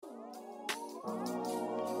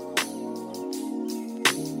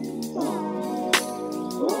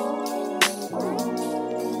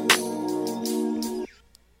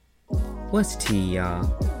What's tea, y'all?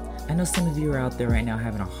 I know some of you are out there right now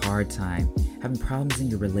having a hard time, having problems in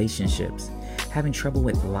your relationships, having trouble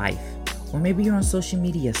with life. Or maybe you're on social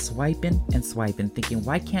media swiping and swiping, thinking,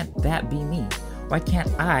 why can't that be me? Why can't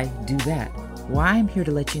I do that? Well, I'm here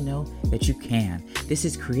to let you know that you can. This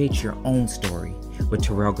is Create Your Own Story with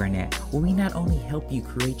Terrell Garnett, where we not only help you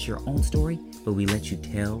create your own story, but we let you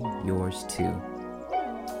tell yours too.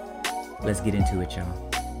 Let's get into it, y'all.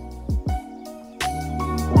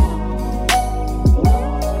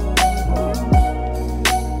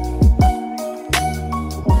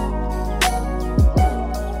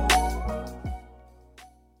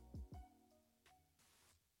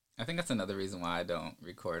 I think that's another reason why I don't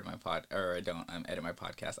record my I don't edit my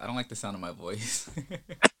podcast. I don't like the sound of my voice.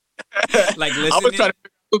 Like listening. I was trying to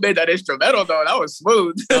figure out who made that instrumental though. That was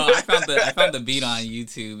smooth. I found the beat on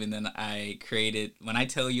YouTube, and then I created. When I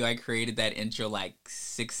tell you, I created that intro like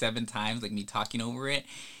 6-7 times, like me talking over it,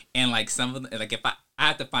 and like some of them, like if I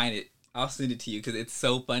have to find it, I'll send it to you because it's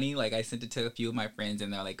so funny. Like I sent it to a few of my friends,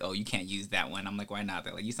 and they're like, "Oh, you can't use that one." I'm like, "Why not?"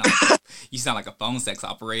 They're like, "You sound like a phone sex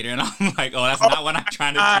operator," and I'm like, "Oh, that's not what I'm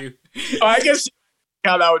trying to do." I guess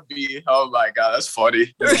how that would be. Oh my god, that's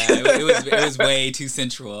funny. Yeah, it was way too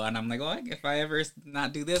sensual, and I'm like, "Well, if I ever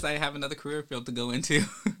not do this, I have another career field to go into."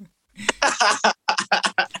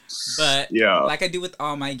 But yeah, like I do with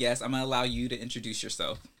all my guests, I'm gonna allow you to introduce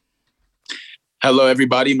yourself. Hello,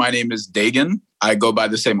 everybody. My name is Dagan. I go by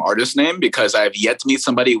the same artist name because I have yet to meet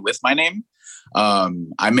somebody with my name.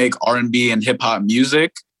 I make R&B and hip hop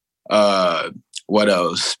music. What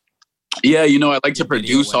else? Yeah, I like to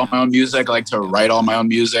produce all my own music. I like to write all my own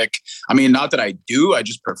music. I mean, not that I do, I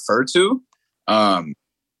just prefer to. My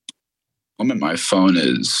phone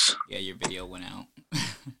is... Yeah, your video went out.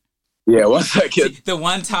 Yeah, 1 second. The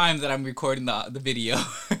one time that I'm recording the video.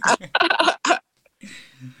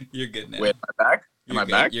 You're good now. Wait, am I back? Am I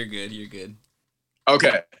back? You're good.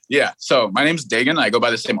 Okay. Yeah. So my name's Dagan. I go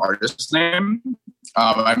by the same artist name.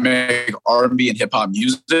 I make R&B and hip hop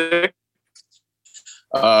music.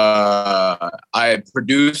 I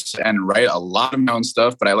produce and write a lot of my own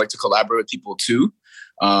stuff, but I like to collaborate with people too.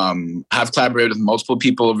 I've collaborated with multiple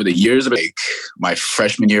people over the years, like my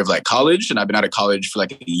freshman year of like college, and I've been out of college for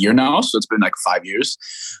like a year now, so it's been like 5 years.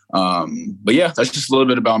 But yeah, that's just a little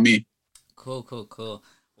bit about me. Cool.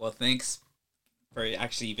 Well, thanks for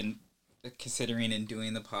actually even considering and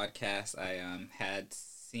doing the podcast. I had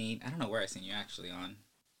seen, I don't know where I seen you actually on.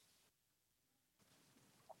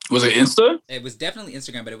 Was it Insta? It was definitely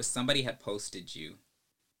Instagram, but it was somebody had posted you.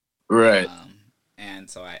 Right. And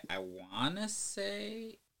so I want to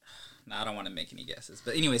say, no, I don't want to make any guesses.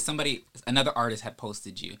 But anyway, another artist had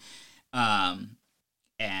posted you.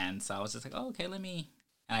 And so I was just like, oh, okay, and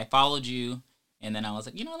I followed you. And then I was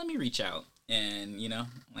like, let me reach out. And,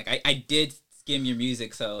 like I did skim your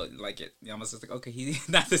music. So like I was just like, okay,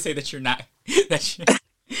 not to say that you're not, this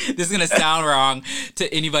is going to sound wrong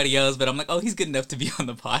to anybody else, but I'm like, oh, he's good enough to be on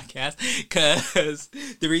the podcast. Because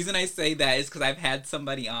the reason I say that is because I've had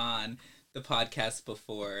somebody on the podcast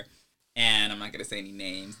before, and I'm not going to say any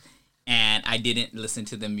names, and I didn't listen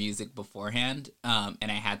to the music beforehand, and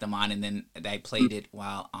I had them on, and then I played it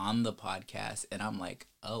while on the podcast, and I'm like,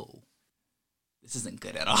 oh, this isn't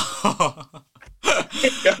good at all.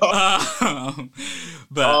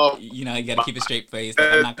 But you got to keep a straight face.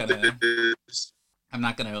 Like, I'm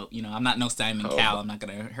not gonna, I'm not no Simon Cowell. I'm not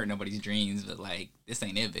gonna hurt nobody's dreams, but like, this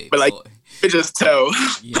ain't it, baby. But like, you just tell.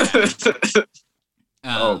 Yeah.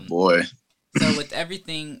 Oh boy. So with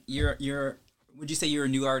everything, would you say you're a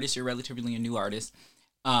new artist? You're relatively a new artist.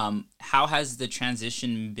 How has the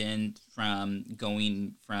transition been from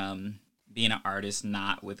going from being an artist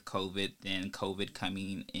not with COVID, then COVID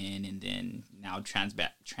coming in, and then now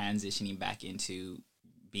transitioning back into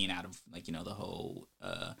being out of like, the whole,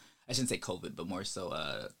 I shouldn't say COVID, but more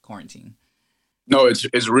so quarantine? No,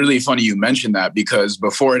 it's really funny you mentioned that because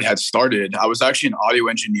before it had started, I was actually an audio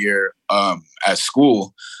engineer at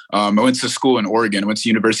school. I went to school in Oregon. I went to the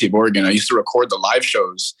University of Oregon. I used to record the live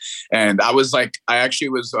shows, and I actually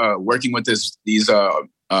was working with these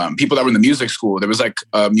people that were in the music school. There was like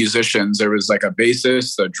musicians. There was like a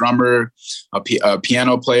bassist, a drummer, a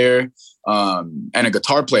piano player, and a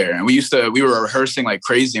guitar player. And we were rehearsing like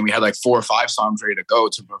crazy, and we had like 4 or 5 songs ready to go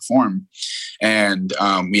to perform. And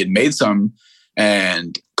we had made some.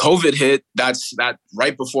 And COVID hit, that's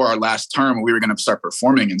right before our last term, we were going to start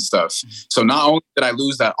performing and stuff. So not only did I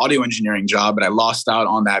lose that audio engineering job, but I lost out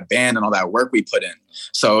on that band and all that work we put in.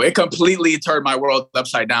 So it completely turned my world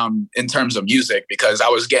upside down in terms of music because I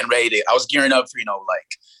was I was gearing up for,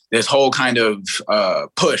 like this whole kind of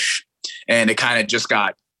push, and it kind of just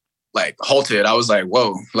got like halted. I was like,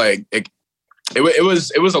 whoa, like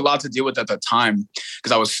it was a lot to deal with at the time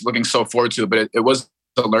because I was looking so forward to it, but it was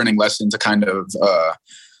a learning lesson to kind of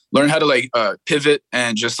learn how to like pivot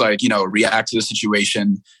and just like, react to the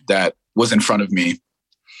situation that was in front of me.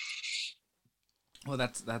 Well,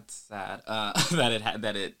 that's sad.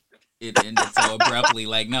 It ended so abruptly.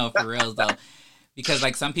 Like, no, for real though, because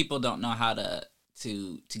like some people don't know how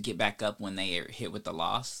to get back up when they are hit with the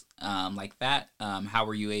loss, like that. How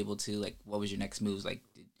were you able to, like, what was your next moves? Like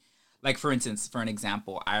for instance, for an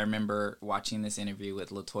example, I remember watching this interview with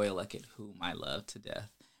LaToya Luckett, whom I love to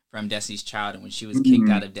death, from Destiny's Child, and when she was kicked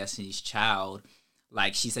out of Destiny's Child,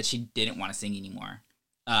 like she said she didn't want to sing anymore.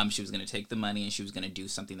 She was going to take the money and she was going to do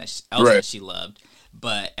something else that she loved,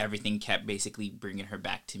 but everything kept basically bringing her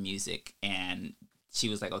back to music. And she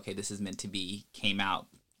was like, okay, this is meant to be. Came out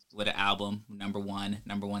with an album, number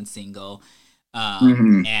one single,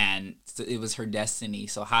 and so it was her destiny.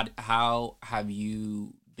 So how have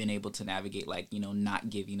you been able to navigate, like, not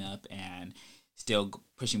giving up and still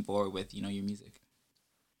pushing forward with, your music?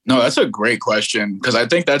 No, that's a great question, because I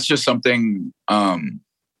think that's just something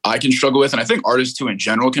I can struggle with, and I think artists too in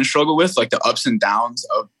general can struggle with, like the ups and downs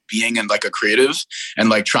of being in like a creative and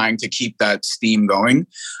like trying to keep that steam going.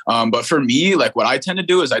 But for me, like what I tend to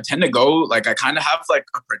do is I tend to go, like, I kind of have like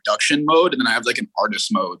a production mode and then I have like an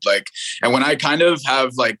artist mode. Like, and when I kind of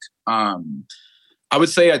have like, I would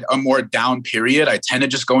say a more down period, I tend to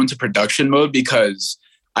just go into production mode because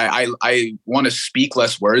I want to speak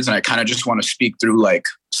less words and I kind of just want to speak through like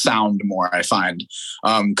sound more, I find.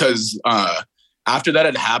 Because after that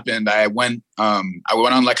had happened, I went on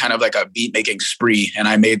like kind of like a beat making spree, and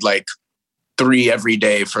I made like 3 every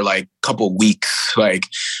day for like a couple weeks. Like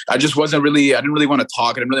I didn't really want to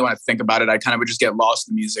talk. I didn't really want to think about it. I kind of would just get lost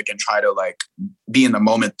in music and try to like be in the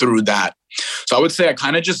moment through that. So I would say I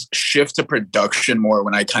kind of just shift to production more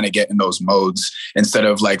when I kind of get in those modes, instead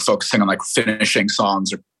of like focusing on like finishing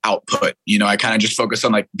songs or output. I kind of just focus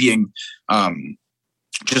on like being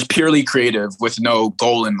just purely creative with no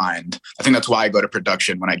goal in mind. I think that's why I go to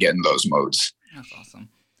production when I get in those modes. That's awesome.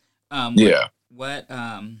 Yeah. What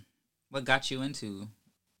got you into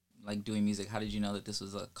like doing music? How did you know that this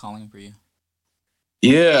was a calling for you?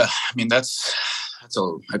 Yeah, I mean that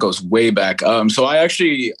goes way back. So I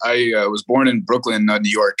was born in Brooklyn, New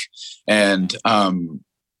York, and I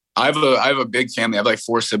have a big family. I have like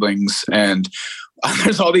 4 siblings, and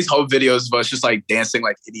there's all these whole videos of us just like dancing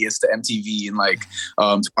like idiots to MTV and like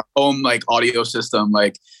to our home like audio system.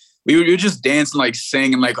 Like we would just dance and like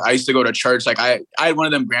sing, and like I used to go to church. Like I had one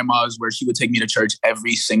of them grandmas where she would take me to church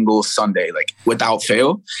every single Sunday, like without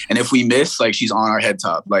fail. And if we miss, like she's on our head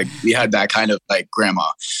top. Like we had that kind of like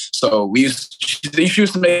grandma. So she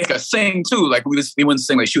used to make us sing too. Like we wouldn't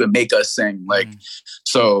sing, like she would make us sing. Like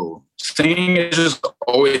so singing has just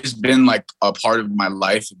always been like a part of my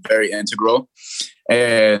life, very integral.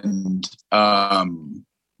 And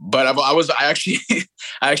but I actually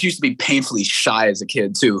used to be painfully shy as a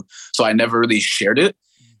kid too, so I never really shared it.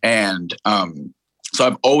 And so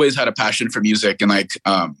I've always had a passion for music, and like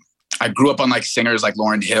I grew up on like singers like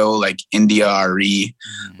Lauryn Hill, like India Arie,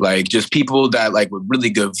 like just people that like were really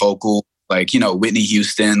good vocal, like Whitney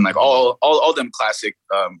Houston, like all them classic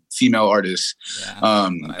female artists. Yeah,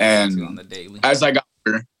 and on the daily. As I got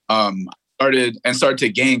older, started to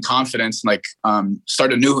gain confidence, and like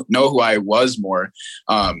started to know who I was more.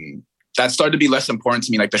 That started to be less important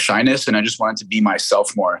to me, like the shyness, and I just wanted to be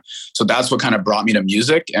myself more. So that's what kind of brought me to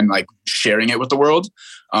music and like sharing it with the world.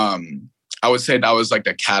 I would say that was like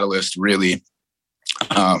the catalyst, really.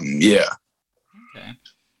 Yeah. Okay.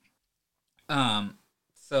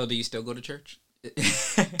 So do you still go to church?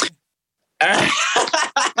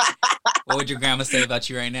 What would your grandma say about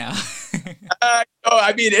you right now?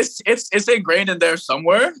 I mean, it's ingrained in there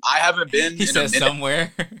somewhere. I haven't been. He says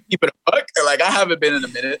somewhere. Keep it a buck. Like I haven't been in a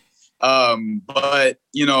minute. But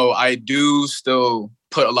I do still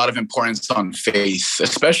put a lot of importance on faith,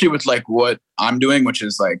 especially with like what I'm doing, which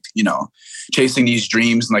is like, chasing these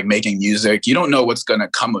dreams and like making music. You don't know what's going to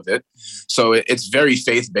come of it. So it's very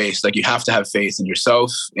faith-based. Like you have to have faith in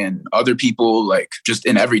yourself, in other people, like just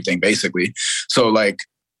in everything, basically. So like,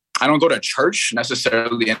 I don't go to church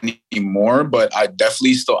necessarily anymore, but I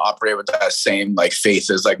definitely still operate with that same like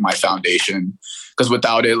faith as like my foundation. Because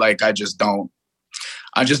without it, like I just don't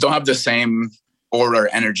have the same aura or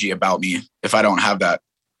energy about me if I don't have that.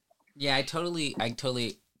 Yeah, I totally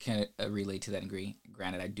can relate to that and agree.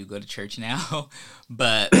 Granted, I do go to church now,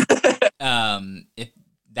 but if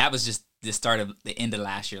that was just the end of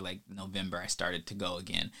last year, like November, I started to go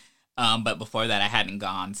again. But before that, I hadn't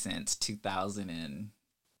gone since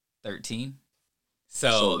 2013.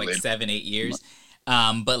 So like 7-8 years.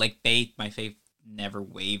 But like my faith never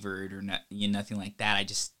wavered or not, nothing like that. I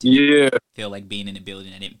just didn't Yeah. feel like being in a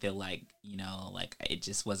building. I didn't feel like, like it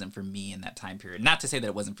just wasn't for me in that time period. Not to say that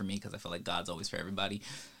it wasn't for me, because I feel like God's always for everybody,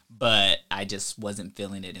 but I just wasn't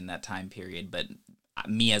feeling it in that time period. But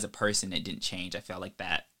me as a person, it didn't change. I felt like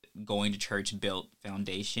that going to church built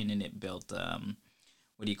foundation, and it built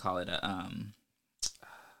what do you call it? What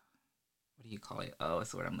do you call it? Oh,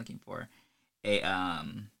 that's the word I'm looking for. A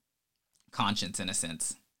conscience, in a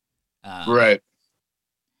sense. Right.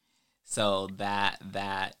 So that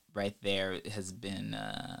right there has been,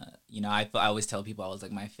 I always tell people, I was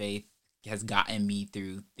like, my faith has gotten me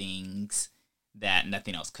through things that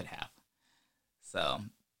nothing else could have. So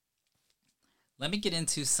let me get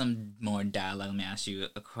into some more dialogue. Let me ask you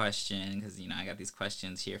a question, because, I got these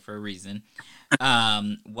questions here for a reason.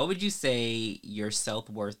 What would you say your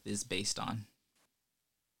self-worth is based on?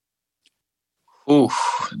 Ooh,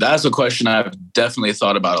 that's a question I've definitely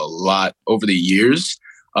thought about a lot over the years,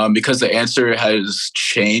 because the answer has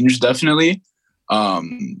changed definitely.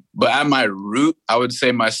 But at my root, I would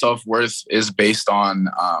say my self-worth is based on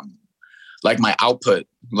like my output,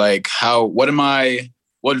 like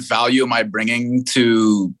what value am I bringing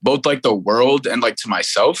to both like the world and like to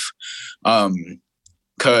myself?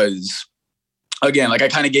 Cause again, like I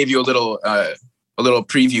kind of gave you a little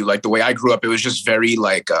preview, like the way I grew up, it was just very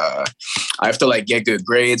like, I have to like get good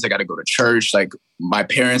grades. I got to go to church. Like my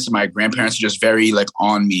parents and my grandparents are just very like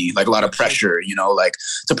on me, like a lot of pressure, like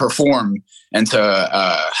to perform and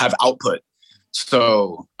to have output.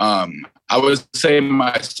 So I would say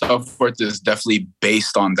my self-worth is definitely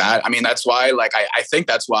based on that. I mean, that's why like I think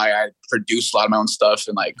that's why I produce a lot of my own stuff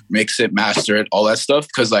and like mix it, master it, all that stuff.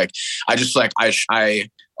 Cause like I just like I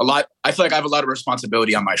feel like I have a lot of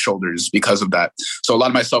responsibility on my shoulders because of that. So a lot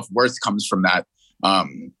of my self-worth comes from that,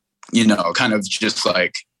 kind of just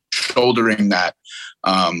like shouldering that.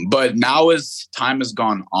 But now as time has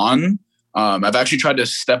gone on, I've actually tried to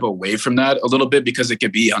step away from that a little bit, because it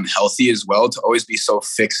could be unhealthy as well to always be so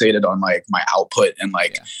fixated on like my output and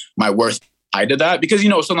like my worth tied to that. Because,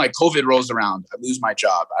 something like COVID rolls around, I lose my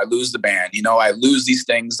job, I lose the band, I lose these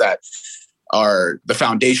things that are the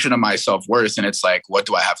foundation of my self-worth. And it's like, what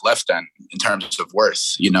do I have left then in terms of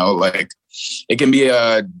worth? Like it can be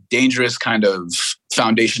a dangerous kind of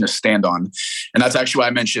foundation to stand on. And that's actually why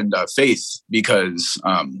I mentioned faith, because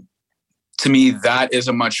to me, that is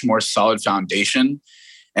a much more solid foundation.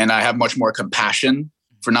 And I have much more compassion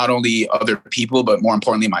for not only other people, but more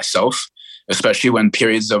importantly, myself, especially when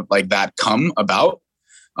periods of like that come about,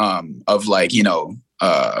 of like,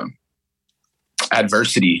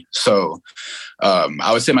 adversity. So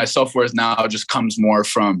I would say my self-worth now just comes more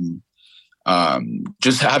from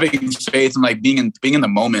just having faith and like being in the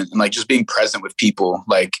moment and like just being present with people,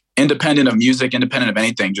 like independent of music, independent of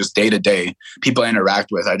anything, just day to day people I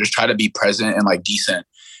interact with. I just try to be present and like decent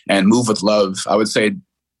and move with love. I would say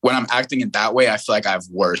when I'm acting in that way, I feel like I have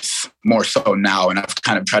worth more so now. And I've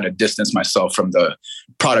kind of tried to distance myself from the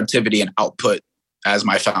productivity and output as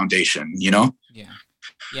my foundation, Yeah.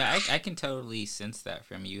 Yeah, I can totally sense that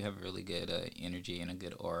from you. You have really good energy and a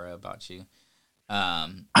good aura about you.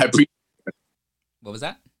 I appreciate. What was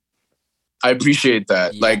that? I appreciate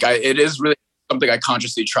that. Yeah. Like it is really something I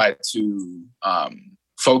consciously try to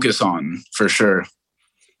focus on for sure.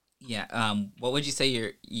 Yeah. What would you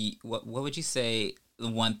say what would you say the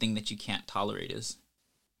one thing that you can't tolerate is?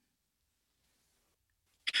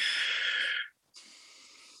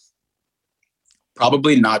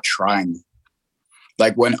 Probably not trying.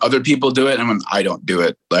 Like when other people do it and when I don't do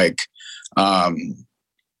it. Like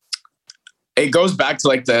it goes back to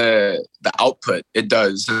like the output it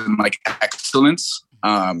does, and like excellence.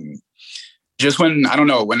 Just when I don't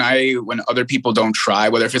know, when other people don't try,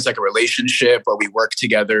 whether if it's like a relationship or we work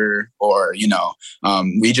together or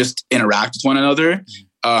we just interact with one another.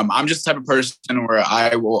 I'm just the type of person where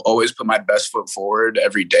I will always put my best foot forward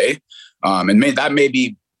every day, and that may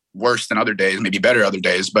be worse than other days, maybe better other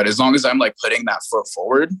days, but as long as I'm like putting that foot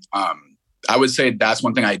forward, I would say that's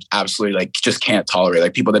one thing I absolutely like just can't tolerate.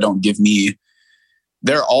 Like people that don't give me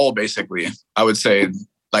their all, basically. I would say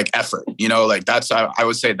like effort, like I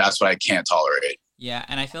would say that's what I can't tolerate. Yeah.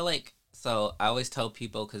 And I feel like, so I always tell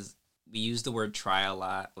people, because we use the word try a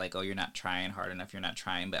lot, like, oh, you're not trying hard enough, you're not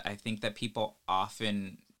trying. But I think that people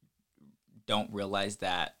often don't realize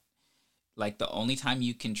that like the only time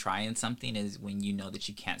you can try in something is when you know that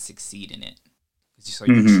you can't succeed in it. So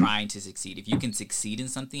you're trying to succeed. If you can succeed in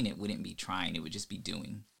something, it wouldn't be trying, it would just be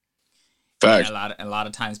doing. Fact. And a lot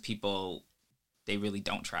of times people, they really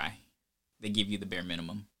don't try. They give you the bare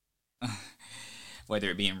minimum. Whether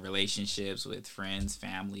it be in relationships with friends,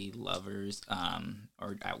 family, lovers,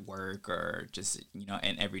 or at work, or just,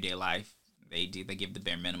 in everyday life. they give the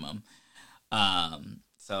bare minimum.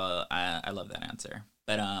 So I love that answer.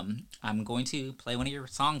 But I'm going to play one of your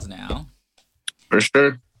songs now. For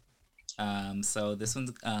sure. So this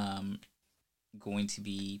one's going to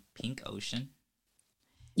be Pink Ocean.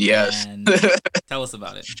 Yes. And tell us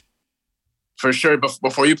about it. For sure.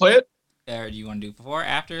 Before you play it? Or do you want to do before,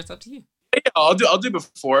 after? It's up to you. Yeah, I'll do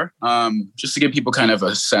before, just to give people kind of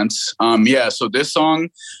a sense. Yeah, so this song,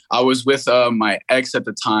 I was with my ex at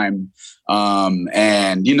the time,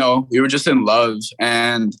 and we were just in love,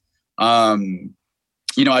 and I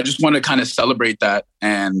just want to kind of celebrate that,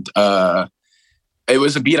 and it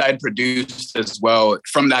was a beat I had produced as well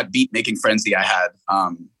from that beat making frenzy I had,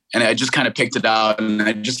 and I just kind of picked it out, and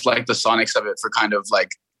I just like the sonics of it for kind of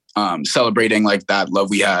like celebrating like that love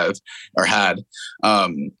we have or had.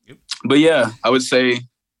 Yep. But yeah, I would say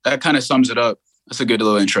that kind of sums it up. That's a good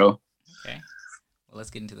little intro. Okay. Well, let's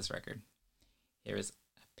get into this record. Here is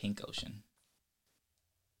Pink Ocean.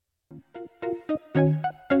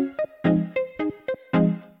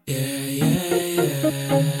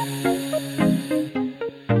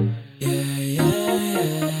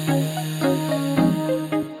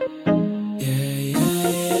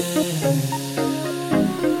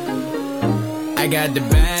 I got the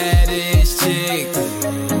baddest chick,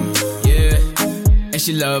 yeah, and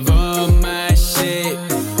she love all my shit,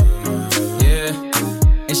 yeah,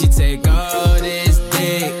 and she take all this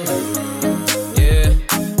dick, yeah,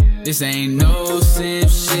 this ain't no simp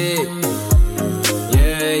shit,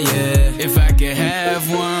 yeah, if I could have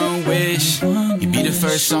one wish, you'd be the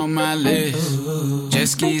first on my list, jet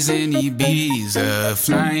skis in Ibiza,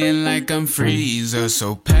 flying like I'm Freezer,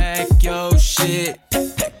 so pack your shit.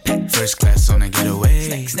 First class on a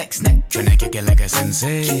getaway. Snack. Tryna kick it like a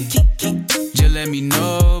sensei. Just let me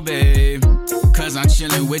know, babe. Cause I'm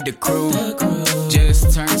chillin' with the crew.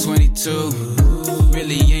 Just turned 22.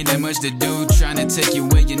 Really ain't that much to do. Tryna take you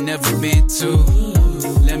where you never been to.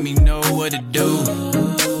 Let me know what to do.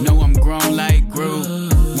 Know I'm grown like Groot.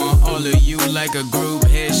 Want all of you like a group.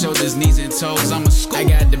 Head, shoulders, knees, and toes. I'm a scoop. I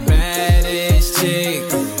got the baddest chick.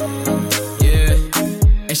 Yeah.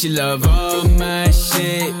 And she love all my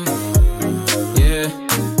shit.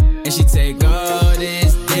 And she take all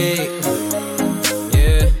this dick,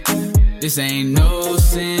 yeah, this ain't no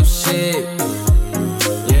simp shit,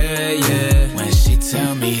 yeah, when she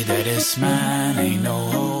tell me that it's mine, ain't no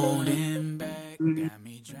holding back, got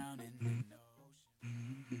me drowning in the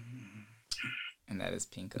ocean. And that is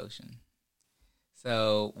Pink Ocean.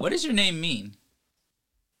 So what does your name mean?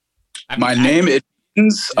 My name, it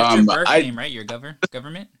means that's your birth name, right? Your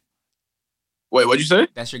government? Wait, what'd you say?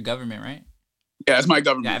 That's your government, right? Yeah, that's my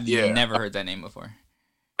government. Yeah, I've never heard that name before.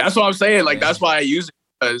 That's what I'm saying. Like, that's why I use it,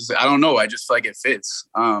 because I don't know. I just like it fits.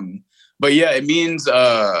 But yeah, it means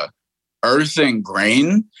earth and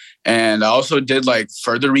grain. And I also did like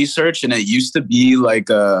further research, and it used to be like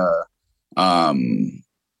a god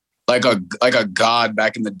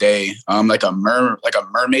back in the day, like a merman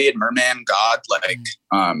god, like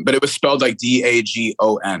but it was spelled like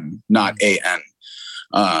Dagon, not An.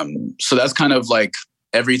 So that's kind of like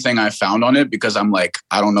everything I found on it, because I'm like,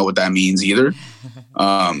 I don't know what that means either.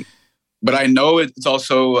 But I know it's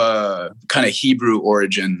also kind of Hebrew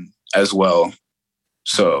origin as well.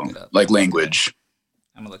 So like language.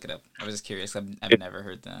 I'm gonna look it up. I was just curious. I've never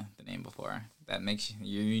heard the name before. That makes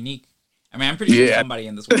you unique. I mean, I'm pretty sure somebody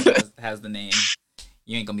in this world has the name.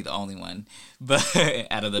 You ain't gonna be the only one, but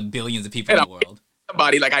out of the billions of people in the world,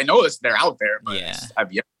 somebody like I know they're out there. But yeah,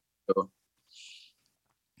 I've yet.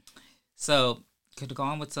 So to go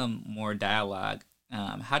on with some more dialogue,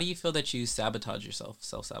 how do you feel that you sabotage yourself,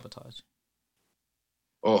 self-sabotage?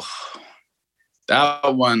 Oh,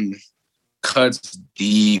 that one cuts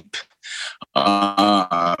deep.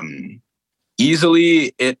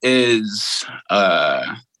 Easily, it is.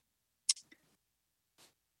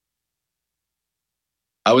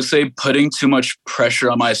 I would say putting too much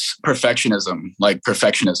pressure on my perfectionism,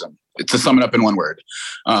 to sum it up in one word.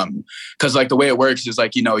 Because like the way it works is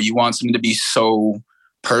like, you want something to be so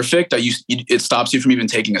perfect that it stops you from even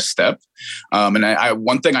taking a step. And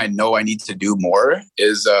one thing I know I need to do more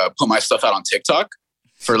is put my stuff out on TikTok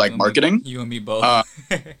for like marketing. You and me both.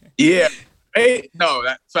 Yeah. Hey, no,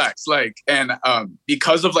 that's facts. Like, and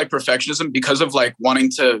because of like perfectionism, because of like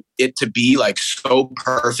wanting it to be like so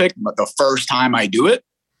perfect, but the first time I do it,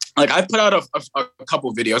 like I put out a couple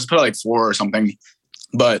of videos, put out like 4 or something,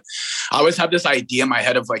 but I always have this idea in my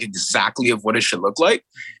head of like exactly of what it should look like.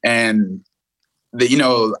 And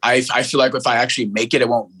I feel like if I actually make it, it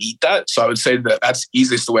won't meet that. So I would say that that's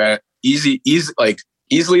easiest way, like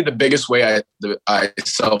easily the biggest way I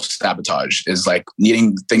self-sabotage is like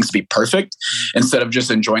needing things to be perfect instead of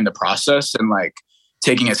just enjoying the process and like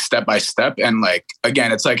taking it step by step. And like,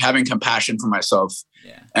 again, it's like having compassion for myself.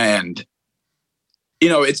 Yeah. And, you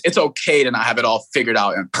know, it's okay to not have it all figured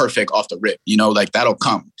out and perfect off the rip, you know, like that'll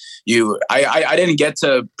come. I didn't get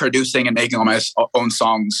to producing and making all my own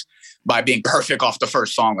songs by being perfect off the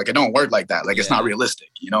first song. Like it don't work like that. Like it's not realistic,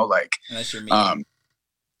 you know, like, unless you're me. I'm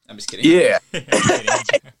just kidding. Yeah. I'm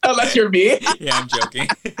kidding. Unless you're me. Yeah, I'm joking.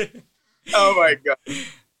 Oh my God.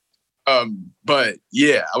 But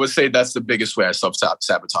yeah, I would say that's the biggest way I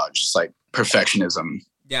self-sabotage. Just like perfectionism.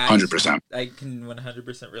 Yeah, 100%. I can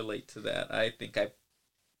 100% relate to that. I think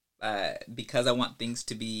because I want things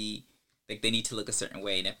to be like they need to look a certain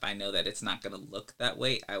way, and if I know that it's not going to look that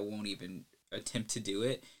way, I won't even attempt to do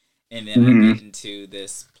it. And then I get into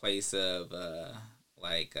this place of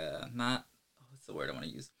not what's the word I want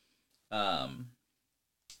to use. I'm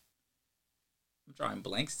drawing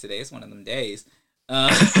blanks today. It's one of them days.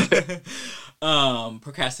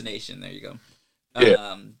 Procrastination. There you go.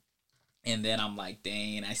 Yeah. And then I'm like,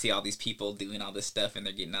 dang, I see all these people doing all this stuff and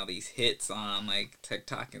they're getting all these hits on like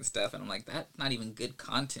TikTok and stuff. And I'm like, that's not even good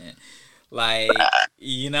content. Like,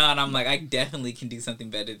 you know, and I'm like, I definitely can do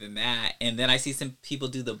something better than that. And then I see some people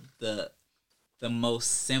do the most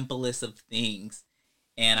simplest of things.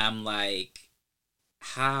 And I'm like,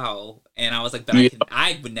 how? And I was like, but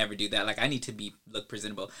I would never do that. Like, I need to look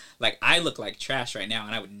presentable. Like, I look like trash right now,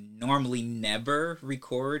 and I would normally never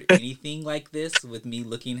record anything like this with me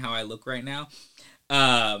looking how I look right now.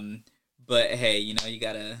 But hey, you know, you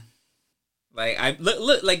gotta like I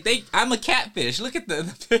look like I'm a catfish. Look at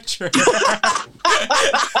the picture.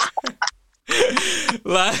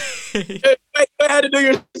 Like, you had to do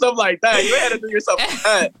yourself like that. You had to do yourself like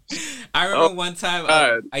that. I remember one time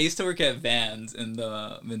I used to work at Vans in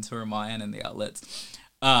the Ventura Mall and in the outlets.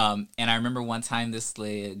 And I remember one time this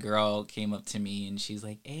girl came up to me and she's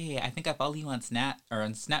like, "Hey, I think I follow you on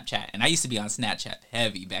Snapchat." And I used to be on Snapchat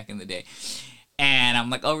heavy back in the day. And I'm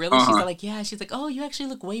like, "Oh, really?" She's like, "Yeah." She's like, "Oh, you actually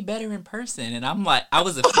look way better in person." And I'm like, I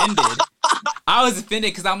was offended.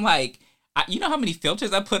 Because I'm like, you know how many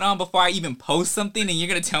filters I put on before I even post something, and you're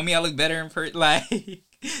gonna tell me I look better in person? Like,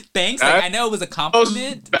 thanks. Like, I know it was a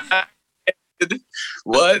compliment.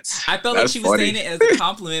 What? I felt like she was saying it as a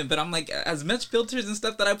compliment, but I'm like, as much filters and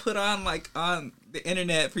stuff that I put on, like on the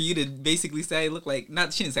internet, for you to basically say I look like,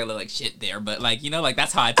 she didn't say I look like shit there, but like, you know, like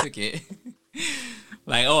that's how I took it.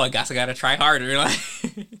 Like, oh, I guess I gotta try harder. Like,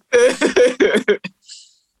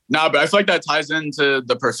 nah, but I feel like that ties into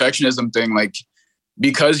the perfectionism thing, like.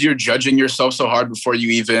 Because you're judging yourself so hard before you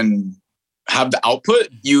even have the output,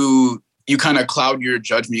 you kind of cloud your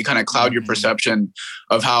judgment. You kind of cloud your perception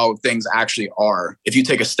of how things actually are. If you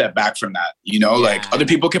take a step back from that, you know, like other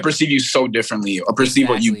people can perceive you so differently or perceive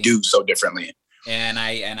what you do so differently. And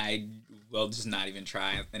I will just not even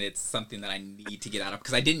try. And it's something that I need to get out of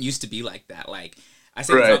because I didn't used to be like that. Like I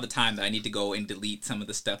say this all the time that I need to go and delete some of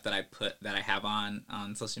the stuff that I have on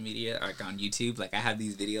social media, like on YouTube. Like I have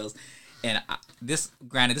these videos. And this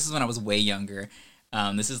is when I was way younger.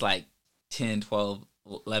 This is like 10, 12,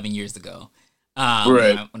 11 years ago. When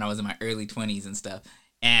I was in my early 20s and stuff.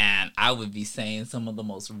 And I would be saying some of the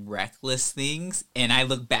most reckless things. And I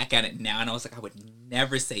look back at it now and I was like, I would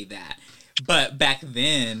never say that. But back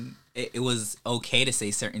then, it was okay to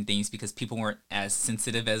say certain things because people weren't as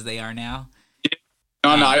sensitive as they are now. No,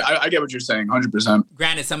 I get what you're saying, 100%.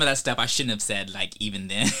 Granted, some of that stuff I shouldn't have said, like, even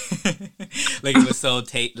then. Like, it was so,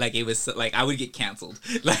 like, I would get canceled.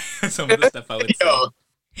 Like, some of the stuff I would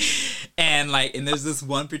say. And, like, and there's this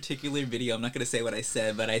one particular video, I'm not going to say what I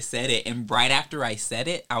said, but I said it, and right after I said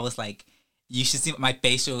it, I was like, you should see, my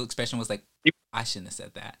facial expression was like, I shouldn't have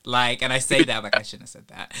said that. Like, and I say that, like, I shouldn't have said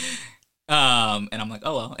that. And I'm like,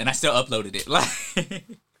 oh, well, and I still uploaded it. Like...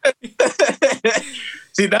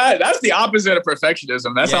 See, that's the opposite of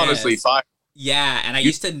perfectionism. That's honestly fine. Yeah, and I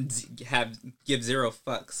used to give zero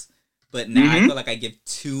fucks, but now I feel like I give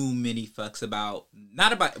too many fucks about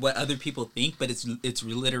not about what other people think, but it's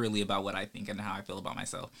literally about what I think and how I feel about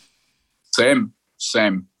myself. Same.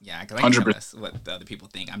 Yeah, because I can't care less what the other people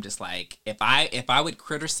think. I'm just like, if I would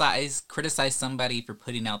criticize somebody for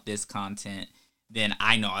putting out this content, then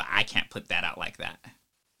I know I can't put that out like that.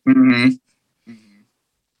 And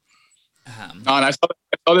I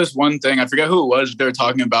saw this one thing. I forget who it was. They were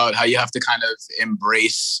talking about how you have to kind of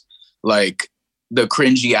embrace like the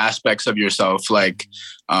cringy aspects of yourself. Like,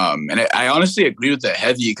 and I honestly agree with it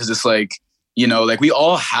heavy because it's like, you know, like we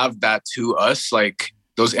all have that to us, like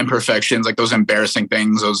those imperfections, like those embarrassing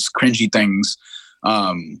things, those cringy things.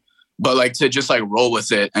 But like to just like roll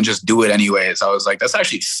with it and just do it anyways. I was like, that's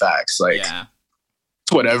actually facts. Like,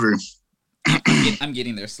 whatever. I'm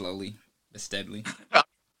getting there slowly but steadily.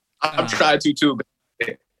 I'm trying to too. But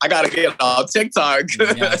I gotta get on TikTok.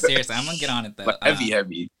 Yeah, seriously, I'm gonna get on it though.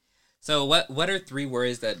 Heavy. So what are 3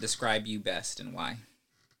 words that describe you best and why?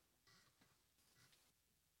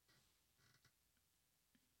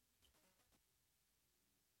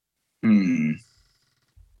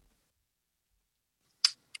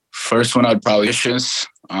 First one, I'd probably ambitious.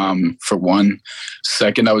 For one.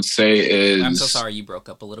 Second, I would say is. I'm so sorry, you broke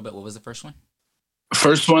up a little bit. What was the first one?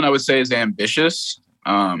 First one I would say is ambitious.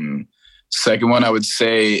 Second one I would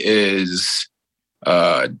say is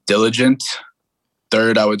diligent.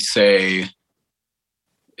 Third I would say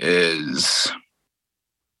is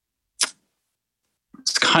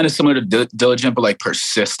it's kind of similar to diligent, but like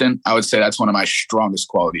persistent. I would say that's one of my strongest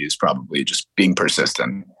qualities, probably just being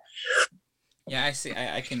persistent. Yeah, I see.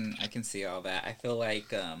 I can see all that. I feel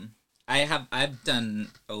like I've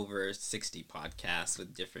done over 60 podcasts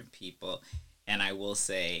with different people, and I will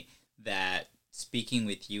say that speaking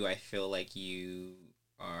with you, I feel like you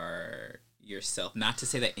are yourself. Not to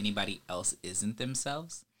say that anybody else isn't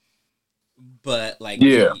themselves, but like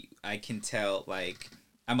I can tell. Like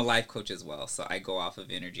I'm a life coach as well, so I go off of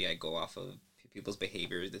energy. I go off of people's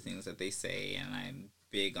behaviors, the things that they say, and I'm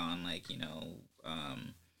big on like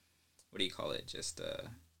what do you call it? Just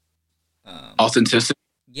authenticity.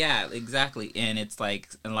 Yeah, exactly. And it's like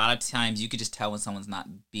a lot of times you could just tell when someone's not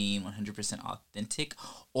being 100% authentic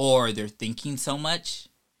or they're thinking so much.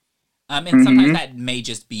 And sometimes that may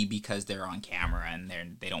just be because they're on camera and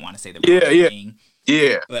they don't want to say the wrong thing.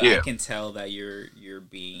 Yeah. But I can tell that you're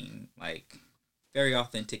being like very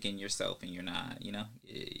authentic in yourself, and you're not, you're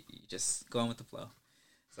just going with the flow.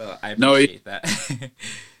 So I appreciate that.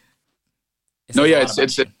 It's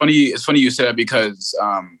funny. It's funny you said that because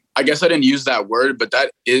I guess I didn't use that word, but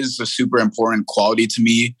that is a super important quality to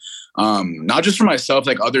me. Not just for myself,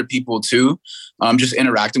 like other people too. Just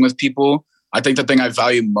interacting with people. I think the thing I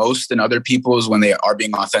value most in other people is when they are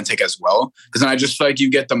being authentic as well. Because then I just feel like you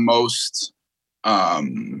get the most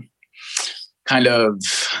kind of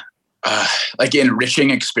like enriching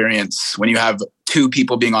experience when you have 2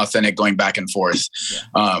 people being authentic, going back and forth.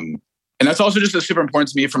 Yeah. And that's also just super important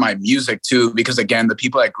to me for my music too, because again, the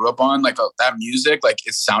people I grew up on, like that music, like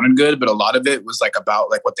it sounded good, but a lot of it was like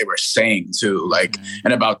about like what they were saying too, like,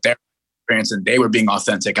 and about their experience, and they were being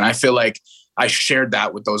authentic. And I feel like I shared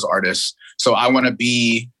that with those artists. So I want to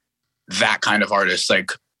be that kind of artist.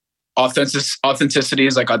 Like authenticity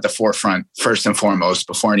is like at the forefront, first and foremost,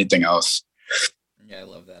 before anything else. Yeah, I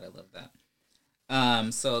love that.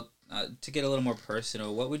 So to get a little more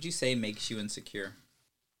personal, what would you say makes you insecure?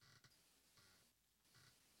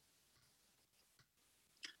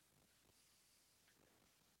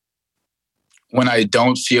 When I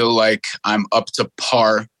don't feel like I'm up to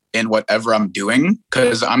par in whatever I'm doing,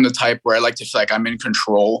 because I'm the type where I like to feel like I'm in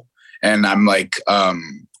control and I'm like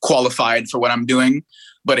qualified for what I'm doing.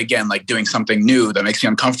 But again, like doing something new that makes me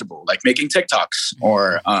uncomfortable, like making TikToks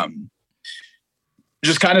or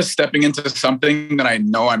just kind of stepping into something that I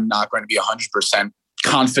know I'm not going to be 100%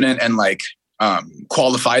 confident and like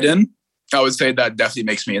qualified in. I would say that definitely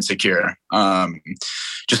makes me insecure.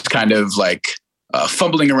 Just kind of like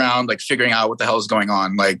fumbling around, like figuring out what the hell is going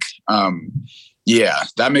on. Like,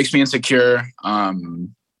 that makes me insecure.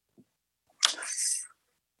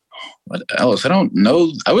 What else? I don't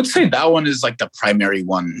know. I would say that one is like the primary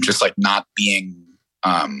one, just like not being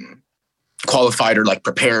qualified or like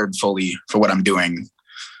prepared fully for what I'm doing.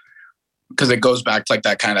 Because it goes back to like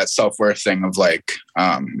that kind of self-worth thing of like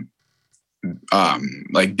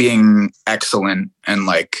being excellent and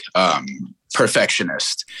like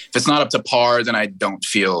perfectionist. If it's not up to par, then I don't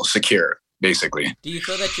feel secure, basically. Do you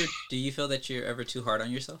feel that you're ever too hard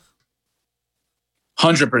on yourself?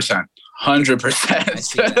 100%. I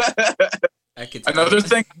see that. Another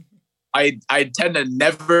thing I tend to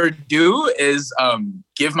never do is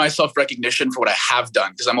give myself recognition for what I have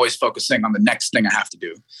done, because I'm always focusing on the next thing I have to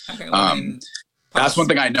do. Okay, well, that's one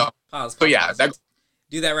thing I know. Pause.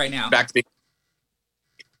 Do that right now. Back to me.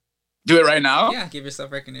 Do it right now? Yeah, give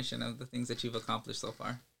yourself recognition of the things that you've accomplished so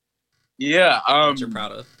far. Yeah. That you're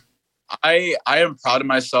proud of. I am proud of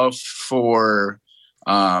myself for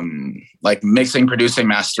like mixing, producing,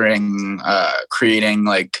 mastering, creating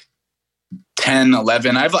like 10,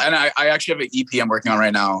 11. I actually have an EP I'm working on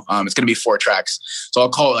right now. It's going to be 4 tracks. So I'll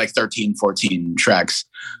call it like 13, 14 tracks.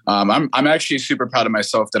 I'm actually super proud of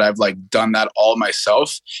myself that I've like done that all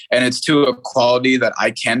myself. And it's to a quality that I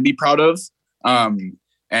can be proud of.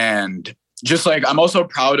 And just like, I'm also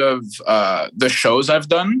proud of the shows I've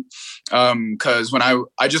done. Because when I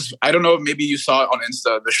don't know if maybe you saw it on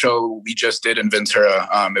Insta, the show we just did in Ventura.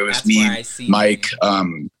 It was That's me, where I seen Mike,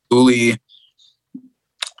 Uli.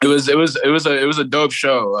 It was a dope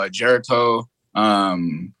show. Jericho,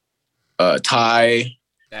 Ty. I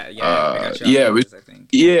got you. Yeah, I think.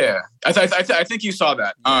 Yeah, I think you saw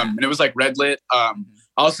that. Yeah. And it was like red lit. I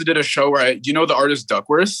also did a show where do you know the artist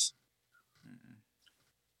Duckworth?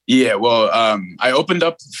 Yeah, well, I opened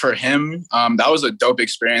up for him. That was a dope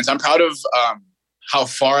experience. I'm proud of how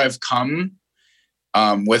far I've come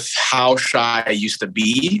with how shy I used to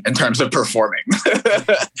be in terms of performing.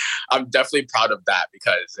 I'm definitely proud of that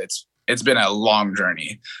because it's been a long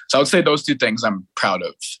journey. So I would say those two things I'm proud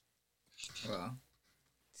of. Well,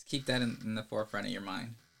 just keep that in the forefront of your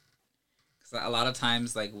mind. Because a lot of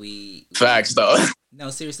times, like Facts, though. No,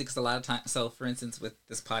 seriously, because a lot of times, so for instance, with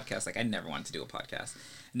this podcast, like I never wanted to do a podcast.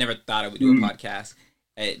 Never thought I would do a podcast.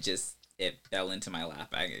 It fell into my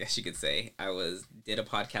lap, I guess you could say. Did a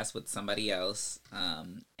podcast with somebody else,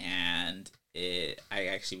 and I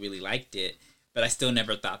actually really liked it, but I still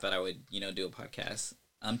never thought that I would, do a podcast.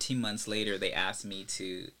 2 months later, they asked me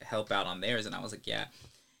to help out on theirs, and I was like, yeah.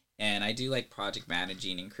 And I do like project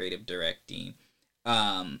managing and creative directing,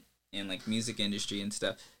 in like music industry and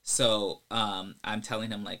stuff. So I'm telling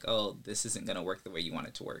him like, oh, this isn't gonna work the way you want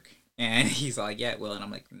it to work. And he's like, yeah, it will. And I'm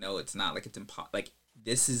like, no, it's not. Like, it's like,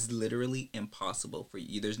 this is literally impossible for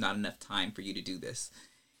you. There's not enough time for you to do this.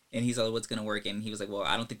 And he's like, what's going to work? And he was like, well,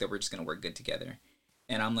 I don't think that we're just going to work good together.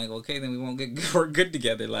 And I'm like, okay, then we won't work good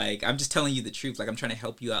together. Like, I'm just telling you the truth. Like, I'm trying to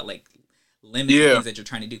help you out, like, limit the things that you're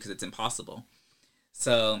trying to do because it's impossible.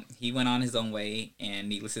 So he went on his own way, and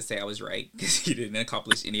needless to say, I was right because he didn't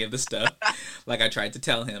accomplish any of the stuff like I tried to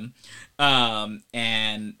tell him. And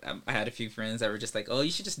I had a few friends that were just like, oh, you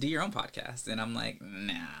should just do your own podcast. And I'm like,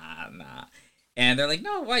 nah. And they're like,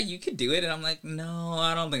 no, why? You could do it. And I'm like, no,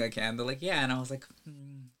 I don't think I can. They're like, yeah. And I was like,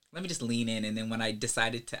 let me just lean in. And then when I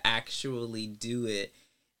decided to actually do it,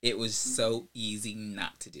 it was so easy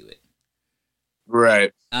not to do it.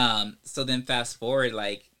 Right. So then fast forward,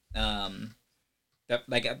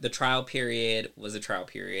 the trial period was a trial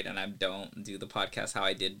period, and I don't do the podcast how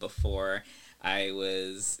I did before. I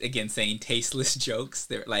was, again, saying tasteless jokes.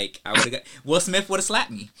 They're like, I would have got, Will Smith would have slapped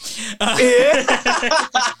me.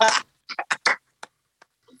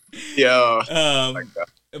 Yo.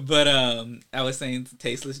 But I was saying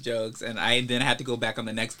tasteless jokes, and I then had to go back on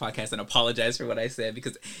the next podcast and apologize for what I said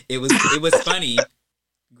because it was funny.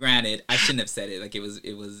 Granted, I shouldn't have said it. Like, it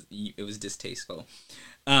was distasteful.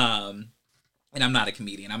 And I'm not a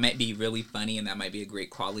comedian. I might be really funny, and that might be a great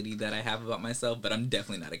quality that I have about myself, but I'm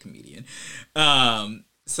definitely not a comedian.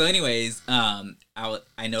 So anyways,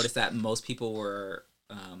 I noticed that most people were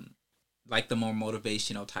like the more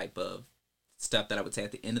motivational type of stuff that I would say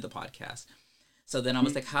at the end of the podcast. So then I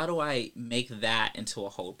was like, how do I make that into a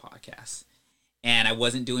whole podcast? And I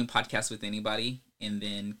wasn't doing podcasts with anybody. And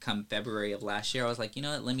then come February of last year, I was like, you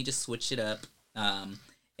know what, let me just switch it up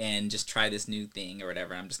and just try this new thing or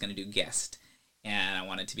whatever. I'm just going to do guest. And I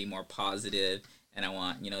want it to be more positive, and I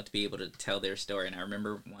want, to be able to tell their story. And I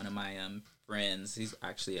remember one of my friends, he's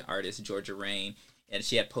actually an artist, Georgia Rain, and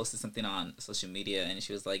she had posted something on social media, and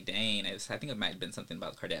she was like, dang, I think it might have been something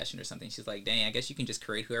about Kardashian or something. She's like, dang, I guess you can just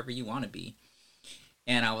create whoever you want to be.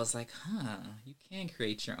 And I was like, you can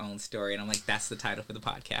create your own story. And I'm like, that's the title for the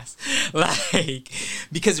podcast.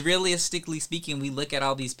 Because realistically speaking, we look at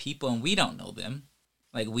all these people, and we don't know them.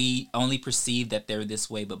 Like, we only perceive that they're this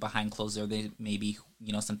way, but behind closed doors, they may be,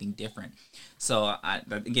 something different. So,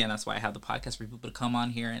 again, that's why I have the podcast for people to come on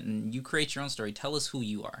here and you create your own story. Tell us who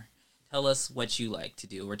you are. Tell us what you like to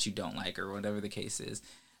do, what you don't like, or whatever the case is.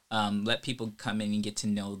 Let people come in and get to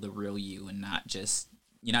know the real you, and not just,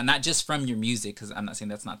 not just from your music, because I'm not saying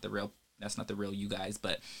that's not the real you guys,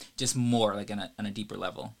 but just more like on a deeper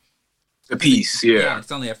level. The piece, yeah.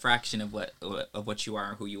 It's only a fraction of what you are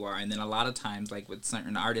and who you are. And then a lot of times, like with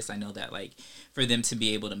certain artists, I know that like for them to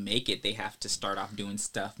be able to make it, they have to start off doing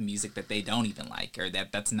music that they don't even like, or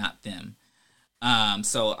that's not them.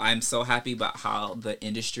 So I'm so happy about how the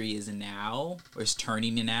industry is now, or is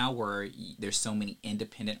turning now, where there's so many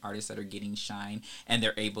independent artists that are getting shine, and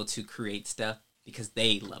they're able to create stuff because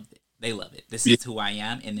they love it. They love it. This is who I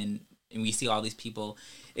am, and we see all these people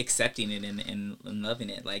accepting it and loving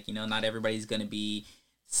it. Like, not everybody's going to be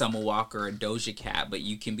Summer Walker or Doja Cat, but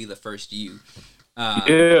you can be the first you.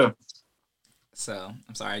 Yeah. So,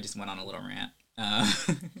 I'm sorry, I just went on a little rant.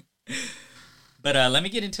 But let me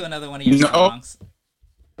get into another one of your songs.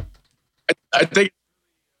 I think,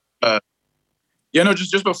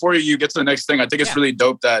 just before you get to the next thing, I think it's really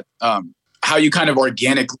dope that how you kind of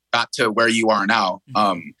organically got to where you are now.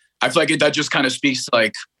 I feel like that just kind of speaks to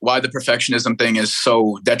like why the perfectionism thing is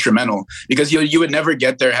so detrimental, because you would never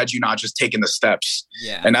get there had you not just taken the steps.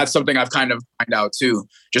 Yeah. And that's something I've kind of found out too,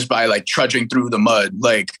 just by like trudging through the mud.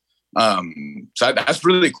 Like, so that's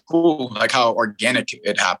really cool, like how organic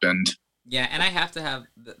it happened. Yeah, and I have to have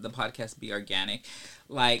the podcast be organic,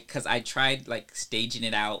 like, because I tried like staging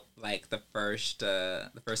it out, like the first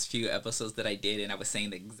few episodes that I did, and I was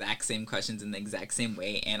saying the exact same questions in the exact same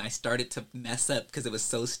way, and I started to mess up because it was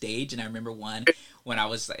so staged. And I remember one when I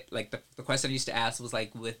was like the question I used to ask was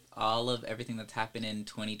like, with all of everything that's happened in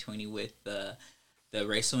 2020 with the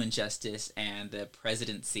racial injustice and the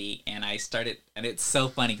presidency, and I started, and it's so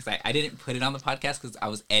funny because I didn't put it on the podcast because I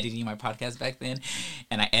was editing my podcast back then,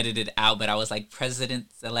 and I edited it out, but I was like, President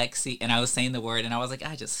Alexi, and I was saying the word, and I was like,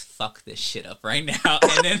 I just fucked this shit up right now,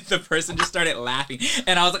 and then the person just started laughing,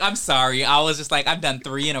 and I was like, I'm sorry, I was just like, I've done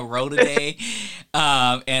 3 in a row today,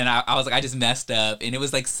 and I was like, I just messed up, and it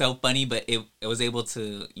was like so funny, but it was able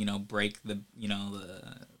to, you know, break the, you know,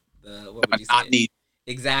 the what would you say?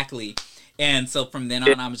 Exactly. And so from then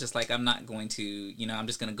on, I was just like, I'm not going to, you know, I'm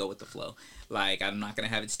just going to go with the flow. Like, I'm not going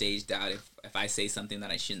to have it staged out. If I say something that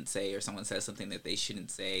I shouldn't say, or someone says something that they shouldn't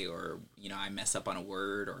say, or, you know, I mess up on a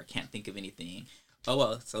word, or I can't think of anything, oh,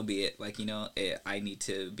 well, so be it. Like, you know, I need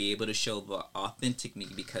to be able to show the authentic me,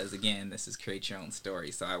 because, again, this is create your own story.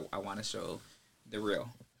 So I want to show the real.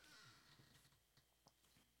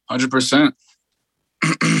 100%.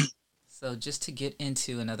 So just to get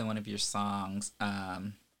into another one of your songs,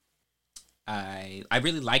 I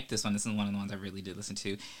really like this one. This is one of the ones I really did listen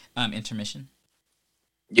to. Intermission.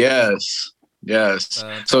 Yes.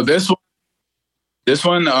 So this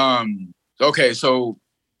one, okay. So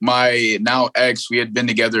my now ex, we had been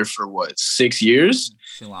together for what, 6 years?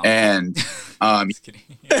 Too long. And just kidding.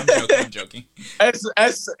 I'm joking. That's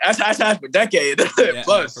half a decade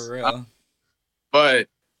plus. No, for real. But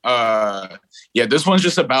yeah, this one's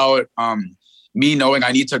just about me knowing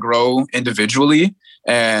I need to grow individually.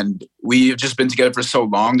 And we've just been together for so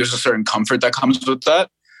long. There's a certain comfort that comes with that.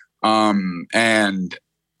 And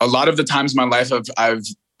a lot of the times in my life I've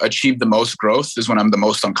achieved the most growth is when I'm the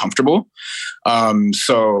most uncomfortable.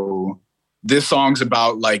 So this song's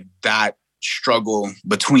about like that struggle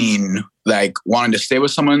between like wanting to stay with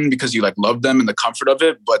someone because you like love them and the comfort of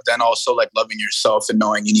it, but then also like loving yourself and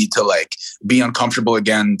knowing you need to like be uncomfortable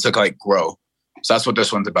again to like grow. So that's what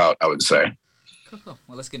this one's about, I would say. Cool.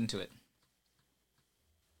 Well, let's get into it.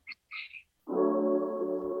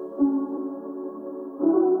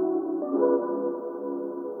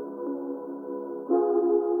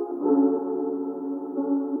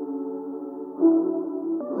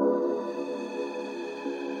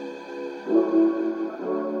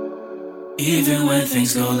 Even when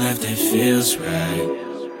things go left, it feels right.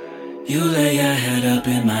 You lay your head up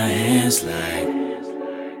in my hands like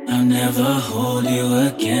I'll never hold you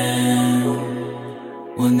again.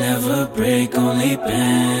 We'll never break, only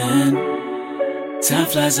bend. Time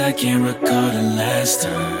flies, I can't recall the last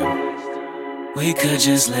time we could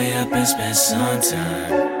just lay up and spend some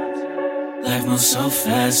time. Life moves so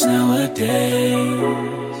fast nowadays,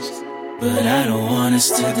 but I don't want us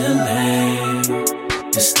to delay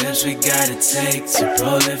the steps we gotta take to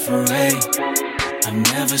proliferate. I've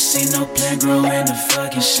never seen no plant grow in the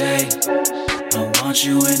fucking shade. I want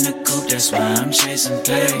you in the coop, that's why I'm chasing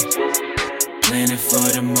pay. Planning for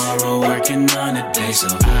tomorrow, working on the day so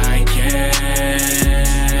I can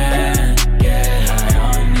get high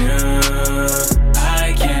on you.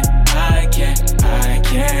 I can get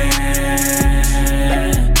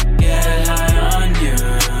high on you.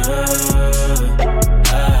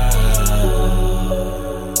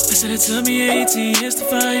 It took me 18 years to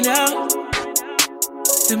find out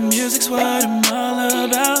the music's what I'm all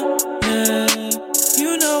about, yeah.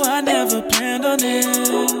 You know I never planned on it.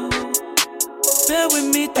 Bear with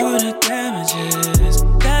me through the damages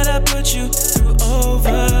that I put you through over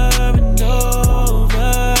and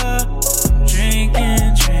over. I'm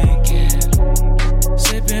drinking,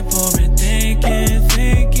 sipping, pouring, thinking.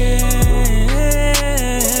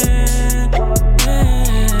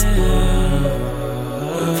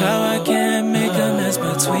 How I can't make a mess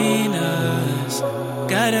between us.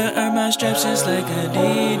 Gotta earn my stripes just like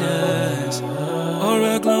Adidas.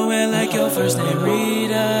 Aura glowing like your first name,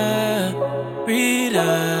 Rita.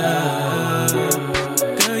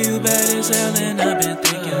 Girl, you bad as hell and I've been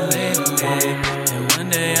thinking lately. And one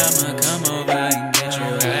day I'ma come over and get you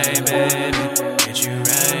right, baby. Get you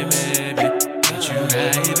right, baby. Get you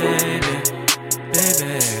right, baby.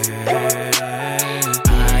 Baby,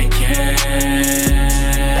 I can't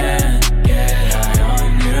get high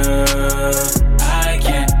on you. I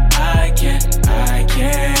can't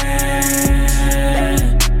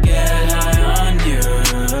get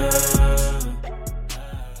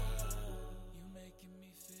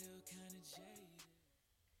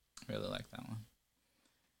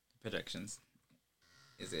projections.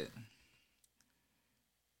 Is it?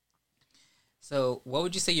 So, what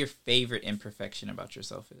would you say your favorite imperfection about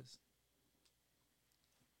yourself is?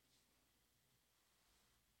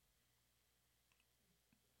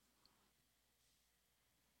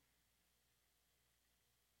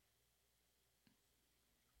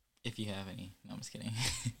 If you have any. No, I'm just kidding.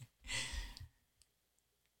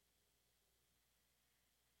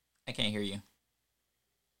 I can't hear you.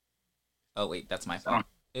 Oh, wait, that's my fault.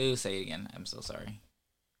 Ooh, say it again. I'm so sorry.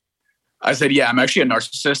 I said, yeah, I'm actually a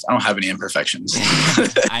narcissist. I don't have any imperfections.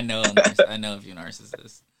 I know if you're a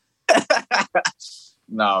narcissist.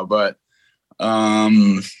 No, but I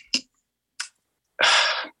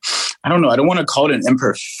don't know. I don't want to call it an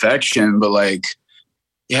imperfection, but like,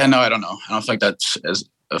 yeah, no, I don't know. I don't think that's as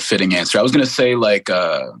a fitting answer. I was going to say like,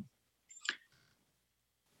 because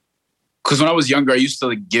when I was younger, I used to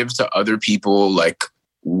like give to other people like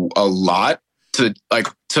a lot to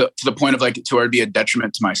the point of like to where it'd be a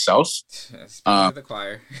detriment to myself. Speaking of the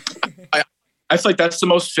choir. I feel like that's the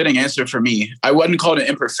most fitting answer for me. I wouldn't call it an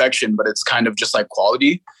imperfection, but it's kind of just like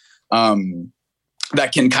quality